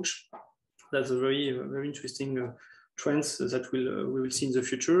approach. That's a very interesting trends that we will see in the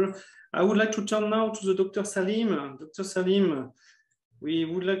future. I would like to turn now to the Dr. Salim. Dr. Salim, we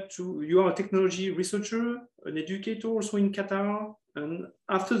would like to, you are a technology researcher, an educator also in Qatar. And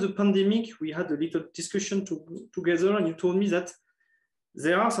after the pandemic, we had a little discussion together, and you told me that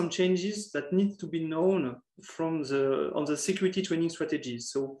there are some changes that need to be known on the security training strategies.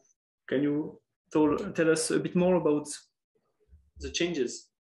 So can you tell us a bit more about the changes?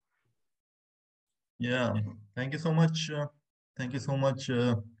 Yeah, thank you so much. Thank you so much,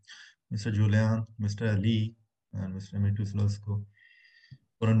 Mr. Julian, Mr. Ali, and Mr. Mitulescu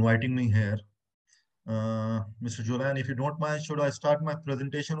for inviting me here. Mr. Julian, if you don't mind, should I start my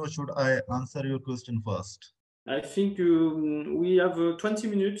presentation or should I answer your question first? I think we have 20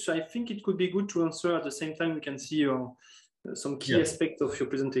 minutes. I think it could be good to answer at the same time. We can see some key aspects of your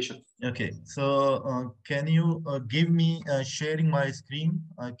presentation. Okay, so can you give me sharing my screen?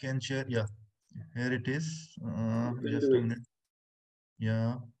 I can share, yeah, here it is. Just a minute.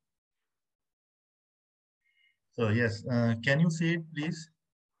 Yeah. So yes, can you see it, please?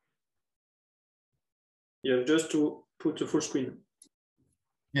 Yeah, just to put the full screen.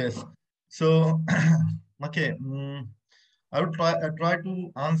 Yes. So, okay. I will try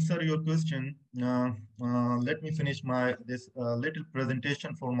to answer your question. Let me finish this little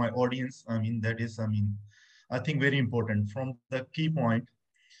presentation for my audience. I mean, I think very important. From the key point,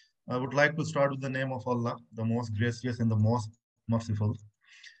 I would like to start with the name of Allah, the most gracious and the most merciful.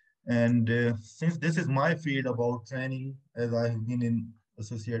 And since this is my field about training, as I have been in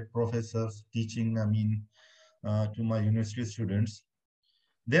associate professors teaching, to my university students,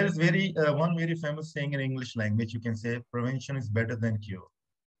 there is one very famous saying in English language. You can say prevention is better than cure.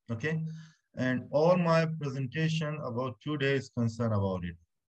 Okay, and all my presentation about today is concerned about it.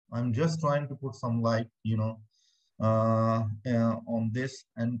 I'm just trying to put some light, on this,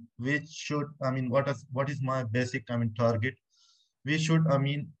 and which should, what is my basic, target? We should,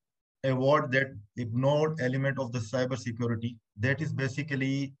 avoid that ignored element of the cybersecurity that is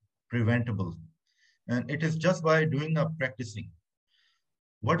basically preventable, and it is just by doing a practicing.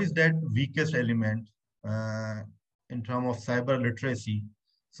 What is that weakest element in terms of cyber literacy?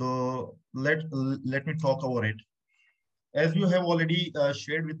 So let me talk about it. As you have already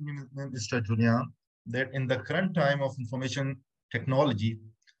shared with me, Mr. Julian, that in the current time of information technology,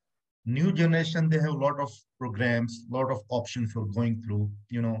 new generation, they have a lot of programs, a lot of options for going through,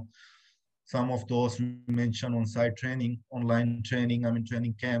 some of those you mentioned on-site training, online training,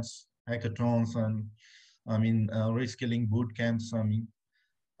 training camps, hackathons, and reskilling boot camps.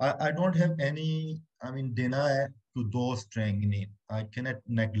 I don't have any, deny to those training. I cannot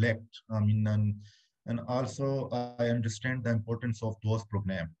neglect, and also I understand the importance of those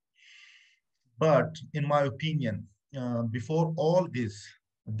programs. But in my opinion, before all this,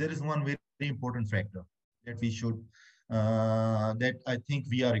 there is one very important factor that we should, that I think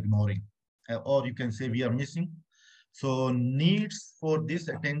we are ignoring, or you can say we are missing. So needs for this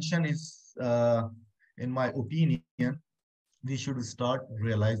attention is, in my opinion, we should start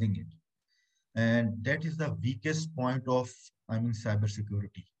realizing it. And that is the weakest point of,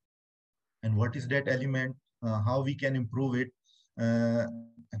 cybersecurity. and what is that element, how we can improve it,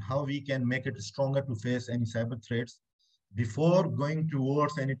 and how we can make it stronger to face any cyber threats before going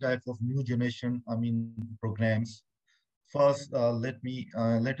towards any type of new generation, programs. First,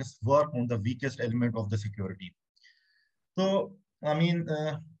 let us work on the weakest element of the security. So,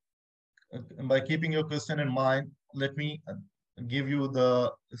 by keeping your question in mind, let me give you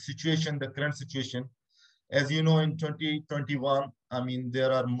the situation, the current situation. As you know, in 2021,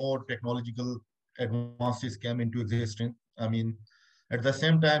 there are more technological advances came into existence. At the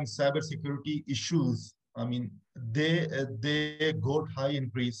same time, cybersecurity issues, they got high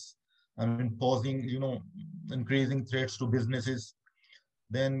increase. Posing, increasing threats to businesses.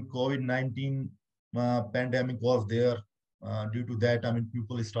 Then COVID-19 pandemic was there. Due to that,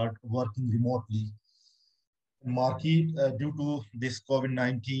 people start working remotely. Market, due to this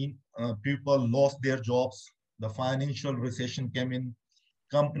COVID-19, people lost their jobs. The financial recession came in.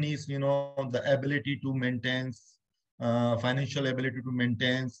 Companies, the ability to maintain, financial ability to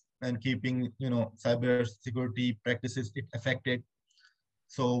maintain and keeping, cyber security practices, it affected.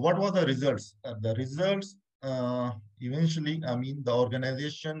 So what were the results? The results, eventually, the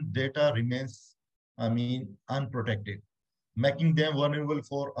organization data remains, unprotected, making them vulnerable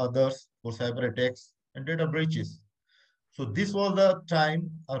for others, for cyber attacks and data breaches. So this was the time,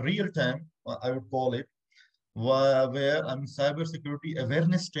 a real time, I would call it, where cybersecurity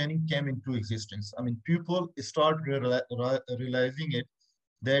awareness training came into existence. People start realizing it,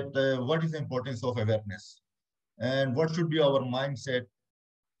 that what is the importance of awareness and what should be our mindset,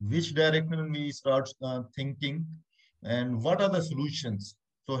 which direction we start thinking, and what are the solutions.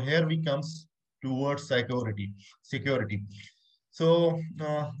 So here we comes towards security. So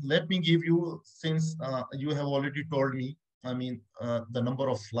let me give you, since you have already told me, the number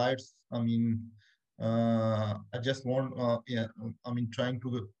of slides. I just want, trying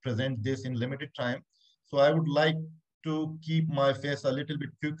to present this in limited time. So I would like to keep my face a little bit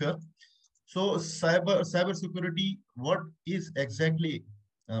quicker. So cybersecurity, what is exactly?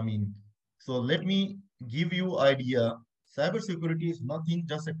 So let me give you idea. Cybersecurity is nothing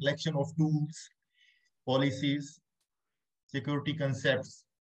just a collection of tools, policies, security concepts,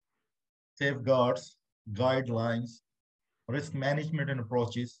 safeguards, guidelines, risk management and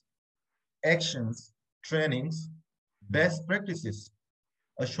approaches, actions, trainings, best practices,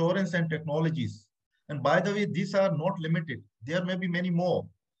 assurance and technologies. And by the way, these are not limited. There may be many more.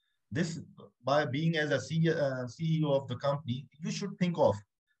 This, by being as a CEO of the company, you should think of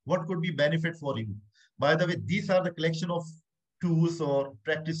what could be benefit for you. By the way, these are the collection of tools or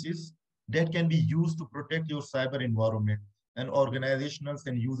practices that can be used to protect your cyber environment and organizational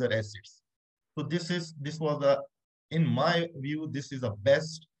and user assets. So this was the, in my view, this is the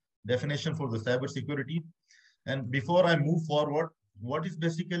best definition for the cybersecurity. And before I move forward, what is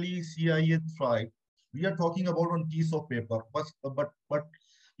basically CIA Thrive? We are talking about on piece of paper, but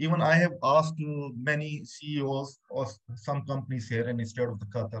even I have asked many CEOs of some companies here in the state of the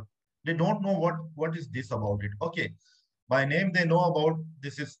Qatar. They don't know what is this about it. Okay, by name they know about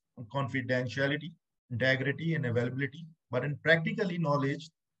this is confidentiality, integrity, and availability. But in practically knowledge,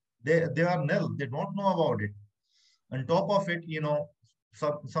 they are nil. They don't know about it. On top of it,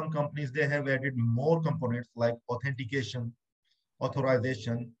 some companies, they have added more components like authentication,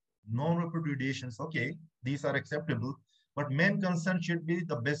 authorization, non-repudiations. Okay, these are acceptable, but main concern should be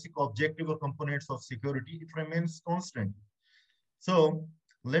the basic objective or components of security. It remains constant. So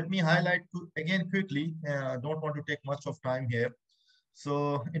let me highlight again quickly. Don't want to take much of time here.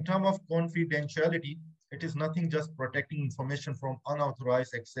 So in terms of confidentiality, it is nothing just protecting information from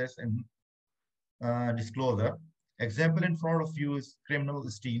unauthorized access and disclosure. Example in front of you is criminal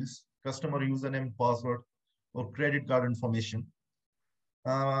steals, customer username and password, or credit card information.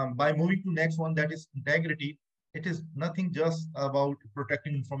 By moving to next one, that is integrity. It is nothing just about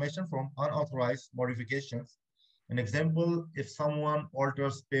protecting information from unauthorized modifications. An example, if someone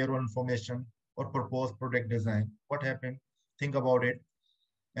alters payroll information or propose product design, what happened? Think about it.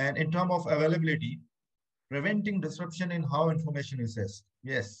 And in terms of availability, preventing disruption in how information is accessed.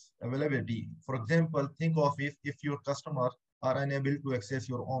 Yes, availability. For example, think of if your customer are unable to access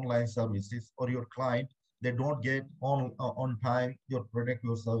your online services, or your client, they don't get on time your product,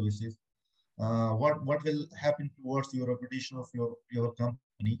 your services. What will happen towards your reputation of your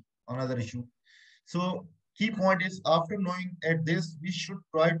company? Another issue. So key point is, after knowing at this, we should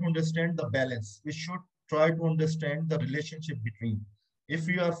try to understand the balance. We should try to understand the relationship between. If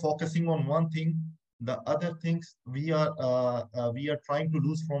we are focusing on one thing, the other things we are trying to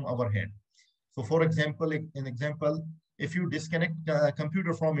lose from our hand. So for example, if you disconnect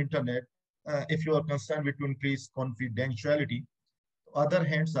computer from internet, if you are concerned with to increase confidentiality, other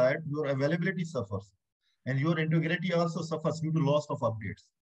hand side, your availability suffers and your integrity also suffers due to loss of updates.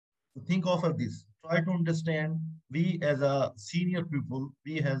 So think of this. Try to understand, we as a senior people,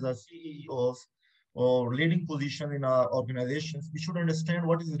 we as a CEOs or leading position in our organizations, we should understand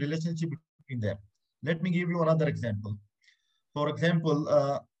what is the relationship between them. Let me give you another example. For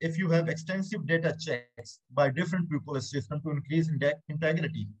example, if you have extensive data checks by different people, a system to increase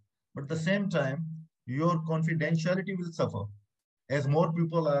integrity, but at the same time, your confidentiality will suffer as more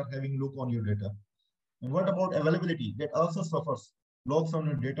people are having look on your data. And what about availability? That also suffers logs on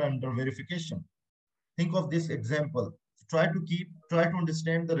your data under verification. Think of this example. Try to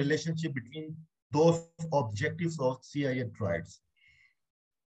understand the relationship between those objectives of CIA triads.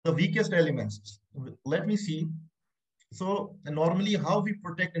 The weakest elements. Let me see. So normally how we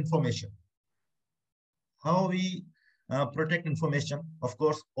protect information. How we protect information. Of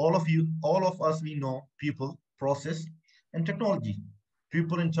course, all of us, we know people, process, and technology.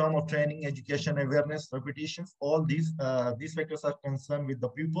 People in terms of training, education, awareness, repetitions, all these factors are concerned with the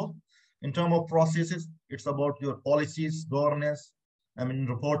people. In terms of processes, it's about your policies, governance,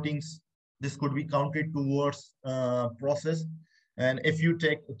 reportings. This could be counted towards process. And if you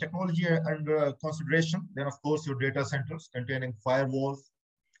take technology under consideration, then of course your data centers containing firewalls,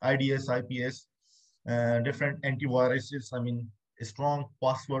 IDS, IPS, different antiviruses, a strong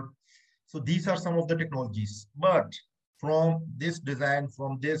password. So these are some of the technologies. But from this design,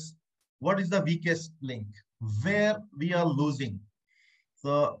 from this, what is the weakest link? Where we are losing?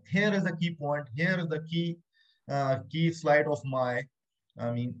 So here is the key point. Here is the key slide of my,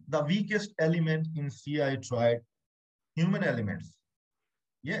 the weakest element in CI triad, human elements.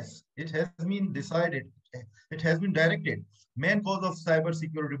 Yes, it has been decided. It has been directed. Main cause of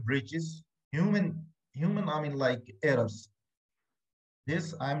cybersecurity breaches, human, like errors.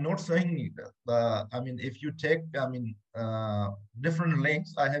 This I'm not saying if you take different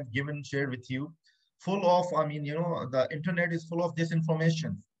links I have shared with you, full of the internet is full of this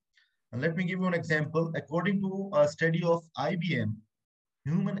information. And let me give you an example. According to a study of IBM,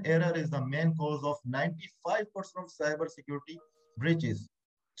 human error is the main cause of 95% of cybersecurity breaches.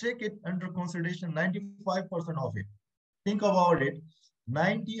 Take it under consideration, 95% of it. Think about it.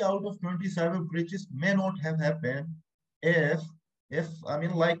 90 out of 20 cyber breaches may not have happened if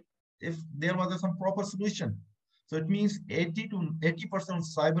there was some proper solution. So it means 80% of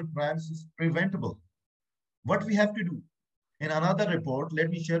cyber crimes is preventable. What we have to do? In another report, let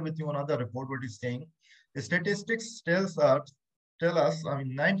me share with you another report what is saying. The statistics tell us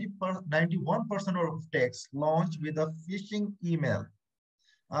 91% of attacks launched with a phishing email.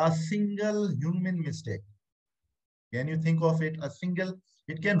 A single human mistake. Can you think of it?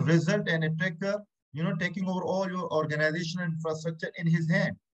 It can result in an attacker, taking over all your organizational infrastructure in his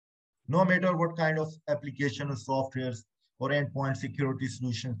hand. No matter what kind of application or softwares or endpoint security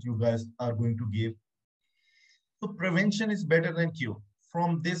solutions you guys are going to give. So prevention is better than cure.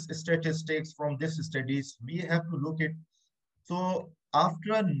 From this statistics, from this studies, we have to look at. So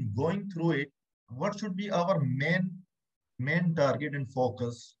after going through it, what should be our main target and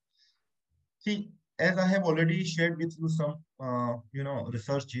focus? See, as I have already shared with you some,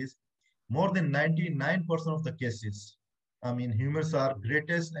 researches, more than 99% of the cases, humans are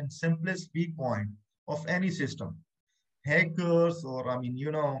greatest and simplest weak point of any system. Hackers or, they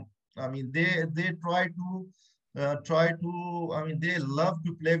they love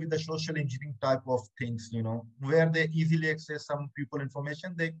to play with the social engineering type of things, where they easily access some people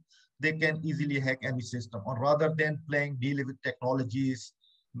information, they can easily hack any system, or rather than dealing with technologies,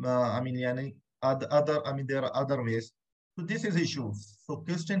 there are other ways. So this is issues. So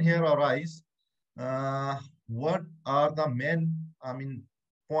question here arise, what are the main,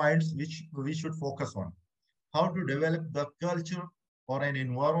 points which we should focus on? How to develop the culture or an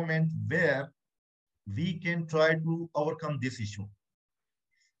environment where we can try to overcome this issue.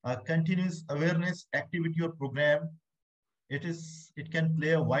 A continuous awareness activity or program, it can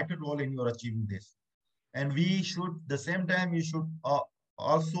play a vital role in your achieving this. And we should, the same time, we should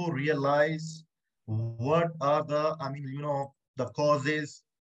also realize what are the, the causes,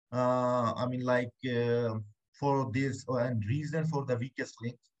 for this and reason for the weakest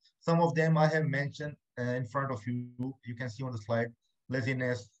links. Some of them I have mentioned in front of you. You can see on the slide: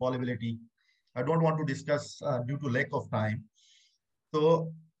 laziness, fallibility. I don't want to discuss due to lack of time.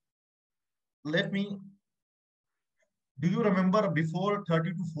 So do you remember before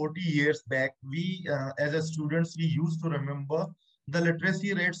 30 to 40 years back, we as a students, we used to remember the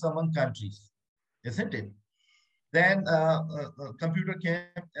literacy rates among countries, isn't it? Then computer came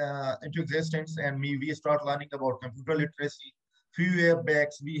into existence and we start learning about computer literacy. Few years back,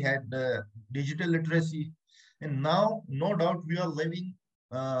 we had digital literacy. And now, no doubt, we are living,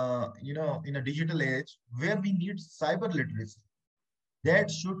 in a digital age where we need cyber literacy that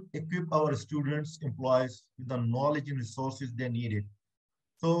should equip our students, employees with the knowledge and resources they needed.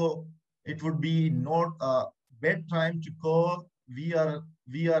 So it would be not a bad time to call. We are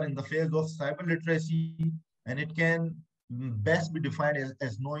in the phase of cyber literacy, and it can best be defined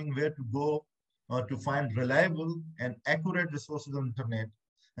as knowing where to go to find reliable and accurate resources on internet.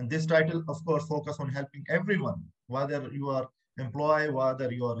 And this title, of course, focus on helping everyone, whether you are employee,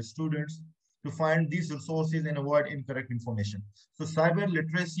 whether you are students, to find these resources and avoid incorrect information. So cyber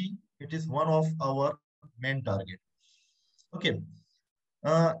literacy, it is one of our main target. Okay,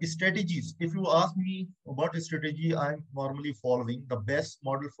 strategies. If you ask me about a strategy I'm normally following, the best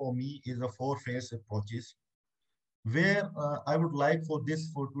model for me is a four-phase approaches, where I would like for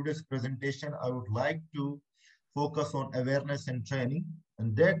today's presentation, I would like to focus on awareness and training,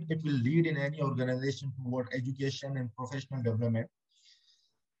 and that it will lead in any organization toward education and professional development.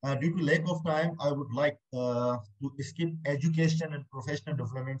 Due to lack of time, I would like to skip education and professional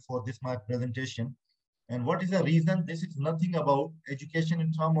development for this my presentation. And what is the reason? This is nothing about education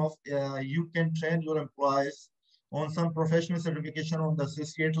in terms of you can train your employees on some professional certification on the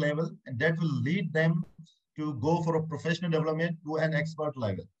associate level, and that will lead them to go for a professional development to an expert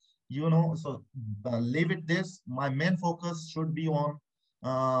level. So leave it this. My main focus should be on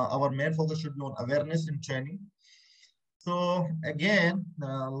our main focus should be on awareness and training. So again,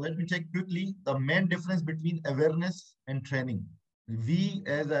 let me take quickly the main difference between awareness and training. We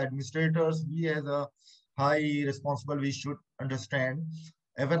as administrators, we as a high responsible, we should understand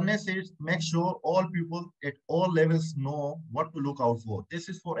awareness is make sure all people at all levels know what to look out for. This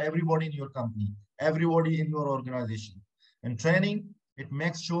is for everybody in your company, everybody in your organization. And training, it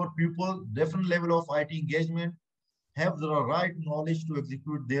makes sure people, different level of IT engagement, have the right knowledge to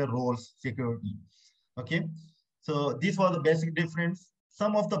execute their roles security. Okay. So these were the basic difference.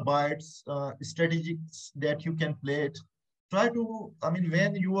 Some of the bites, strategies that you can play it. Try to,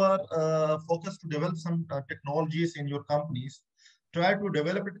 when you are focused to develop some technologies in your companies, try to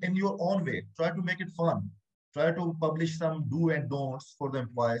develop it in your own way. Try to make it fun. Try to publish some do and don'ts for the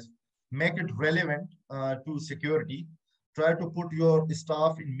employees. Make it relevant to security. Try to put your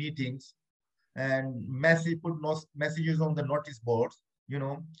staff in meetings and put messages on the notice boards,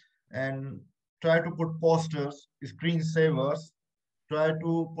 and try to put posters, screensavers, try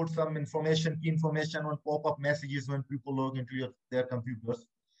to put some key information on pop-up messages when people log into their computers.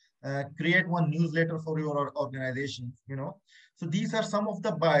 Create one newsletter for your organization, So these are some of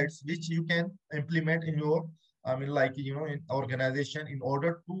the bites which you can implement in your, in organization in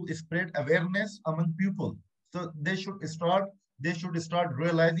order to spread awareness among people. So they should start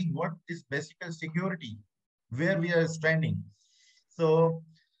realizing what is basic security, where we are standing. So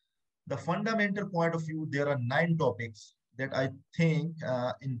the fundamental point of view, there are 9 topics that I think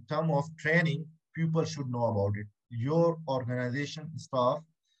in terms of training, people should know about it. Your organization staff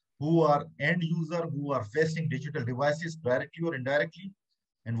who are end user, who are facing digital devices directly or indirectly.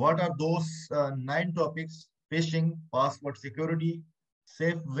 And what are those 9 topics? Phishing, password security,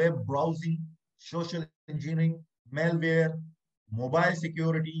 safe web browsing, social engineering, malware, mobile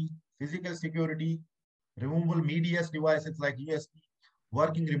security, physical security, removable media devices like USB,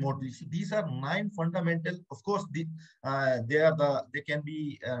 working remotely. So these are 9 fundamental. Of course, they can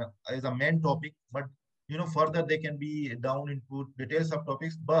be as a main topic, but further they can be down into detailed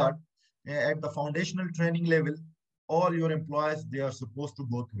subtopics. But at the foundational training level, all your employees, they are supposed to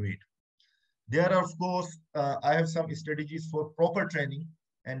go through it. There are, of course, I have some strategies for proper training,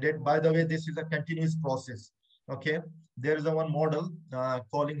 and that, by the way, this is a continuous process. Okay, there is a one model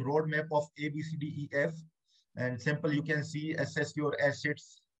calling roadmap of ABCDEF. And simple, you can see, assess your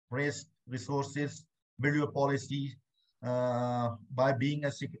assets, risk, resources, build your policy. By being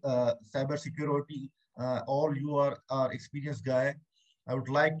a cyber security, all you are experienced guy, I would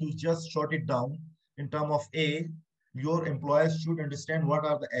like to just short it down in terms of your employees should understand what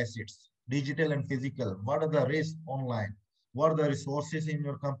are the assets, digital and physical, what are the risks online, what are the resources in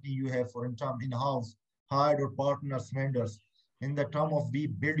your company you have for in-house, hired or partners, vendors. In the term of we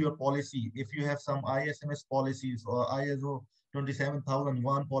build your policy, if you have some ISMS policies or ISO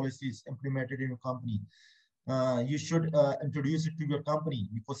 27001 policies implemented in your company, you should introduce it to your company,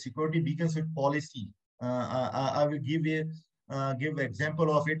 because security begins with policy. I will give an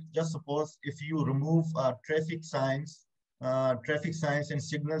example of it. Just suppose if you remove traffic signs and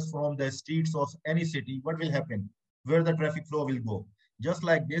signals from the streets of any city, what will happen? Where the traffic flow will go? Just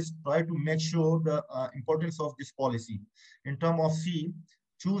like this, try to make sure the importance of this policy. In terms of C,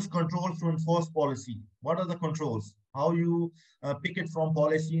 choose controls to enforce policy. What are the controls? How you pick it from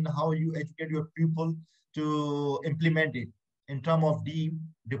policy and how you educate your people to implement it. In terms of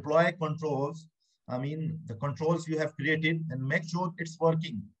deploy controls, I mean, the controls you have created and make sure it's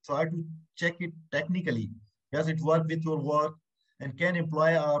working. Try to check it technically. Does it work with your work? And can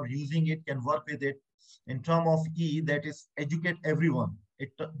employee are using it, can work with it. In terms of E, that is educate everyone.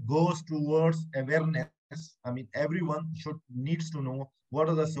 It goes towards awareness. I mean, everyone needs to know what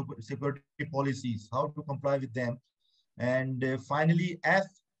are the security policies, how to comply with them. And finally, F,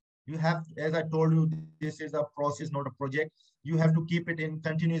 you have, as I told you, this is a process, not a project. You have to keep it in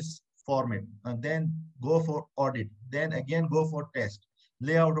continuous format, and then go for audit, then again go for test,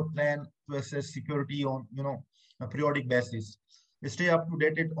 lay out a plan to assess security on a periodic basis, stay up to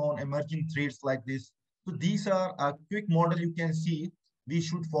date on emerging threats like this. So these are a quick model you can see. We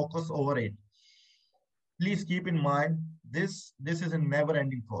should focus over it. Please keep in mind this is a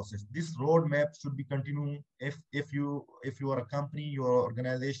never-ending process. This roadmap should be continuing if you are a company, your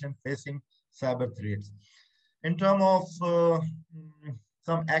organization facing cyber threats. In terms of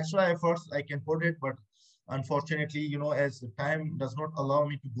some extra efforts, I can put it, but unfortunately, as the time does not allow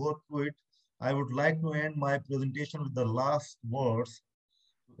me to go through it, I would like to end my presentation with the last words.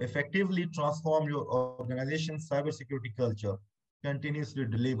 Effectively transform your organization's cybersecurity culture, continuously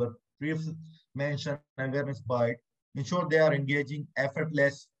deliver, mention awareness by, ensure they are engaging,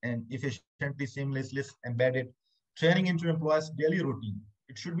 effortless, and efficiently, seamlessly embedded training into employees' daily routine.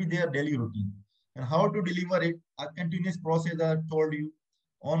 It should be their daily routine. And how to deliver it, a continuous process I told you,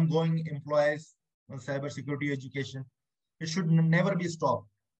 ongoing employees on cybersecurity education. It should never be stopped.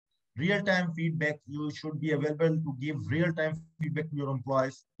 Real-time feedback, you should be available to give real-time feedback to your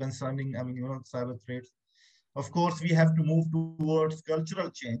employees concerning, cyber threats. Of course, we have to move towards cultural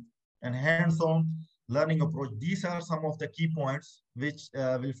change and hands-on learning approach. These are some of the key points which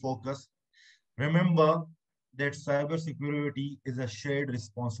will focus. Remember that cybersecurity is a shared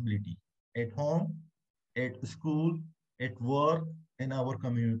responsibility at home, at school, at work, in our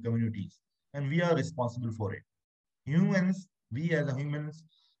communities. And we are responsible for it. Humans, we as humans,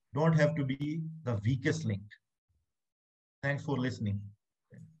 don't have to be the weakest link. Thanks for listening.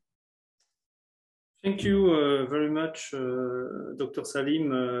 Thank you very much, Dr.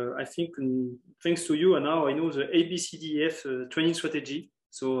 Salim. I think thanks to you, and now I know the ABCDF training strategy.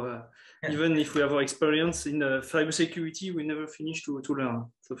 So even if we have our experience in cybersecurity, we never finish to learn.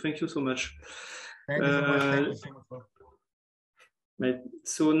 So thank you so much. Thank you so much. Thank you so much.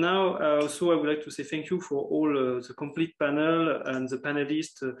 So now also I would like to say thank you for all the complete panel and the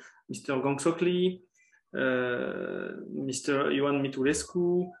panelists, Mr. Gangsok Lee, Mr. Ioan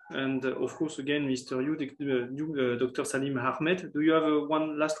Mitulescu, and of course again Mr. Dr. Salim Ahmed. Do you have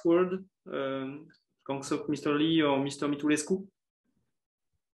one last word, Gangsok, Mr. Lee or Mr. Mitulescu?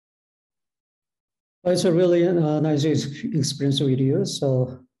 It's a really nice experience with you,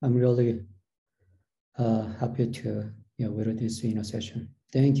 so I'm really happy to with this session.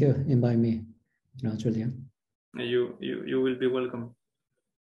 Thank you, invite me, Julian. You will be welcome.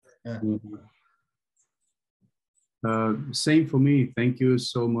 Same for me. Thank you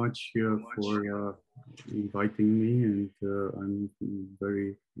so much for inviting me, and I'm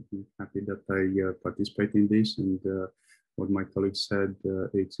very happy that I participate in this. And what my colleague said,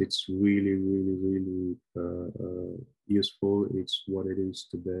 it's really useful. It's what it is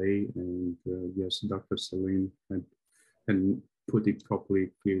today. And yes, Dr. Salim and put it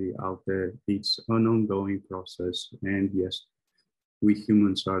properly, clearly out there. It's an ongoing process, and yes, we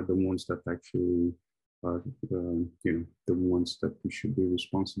humans are the ones that actually are, the ones that we should be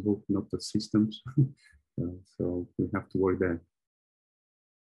responsible, not the systems. So we have to work there.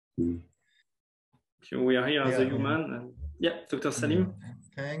 So we are here as a human. Yeah, Dr. Salim.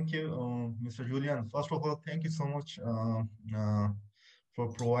 Thank you, Mr. Julian. First of all, thank you so much for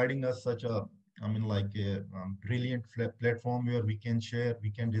providing us such a brilliant platform where we can share,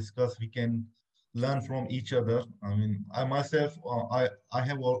 we can discuss, we can learn from each other. I myself, I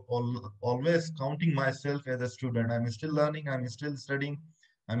have always counting myself as a student. I'm still learning, I'm still studying,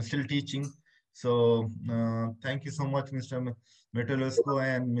 I'm still teaching. So thank you so much, Mr. Mitulescu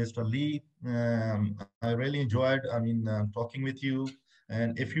and Mr. Lee. I really enjoyed, talking with you.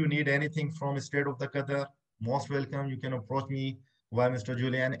 And if you need anything from the state of the Qatar, most welcome. You can approach me via Mr.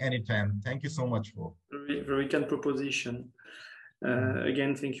 Julian anytime. Thank you so much for very kind proposition.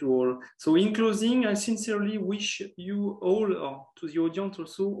 Again, thank you all. So in closing, I sincerely wish you all, or to the audience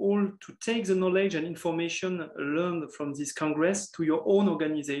also, all to take the knowledge and information learned from this Congress to your own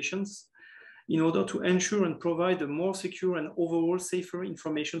organizations in order to ensure and provide a more secure and overall safer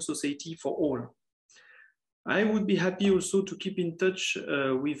information society for all. I would be happy also to keep in touch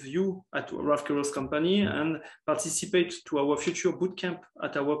with you at Ralph Kuros company and participate to our future bootcamp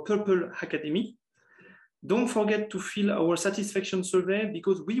at our Purple Academy. Don't forget to fill our satisfaction survey,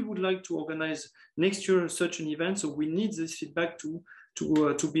 because we would like to organize next year such an event. So we need this feedback to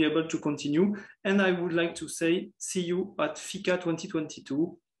be able to continue. And I would like to say, see you at FICA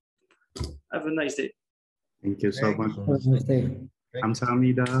 2022. Have a nice day. Thank you so much. Have a nice day.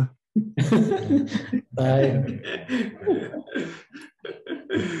 감사합니다. Bye.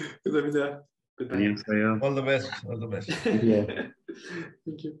 감사합니다. Goodbye. 안녕하세요. All the best. All the best. Yeah.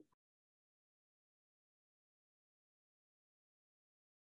 Thank you.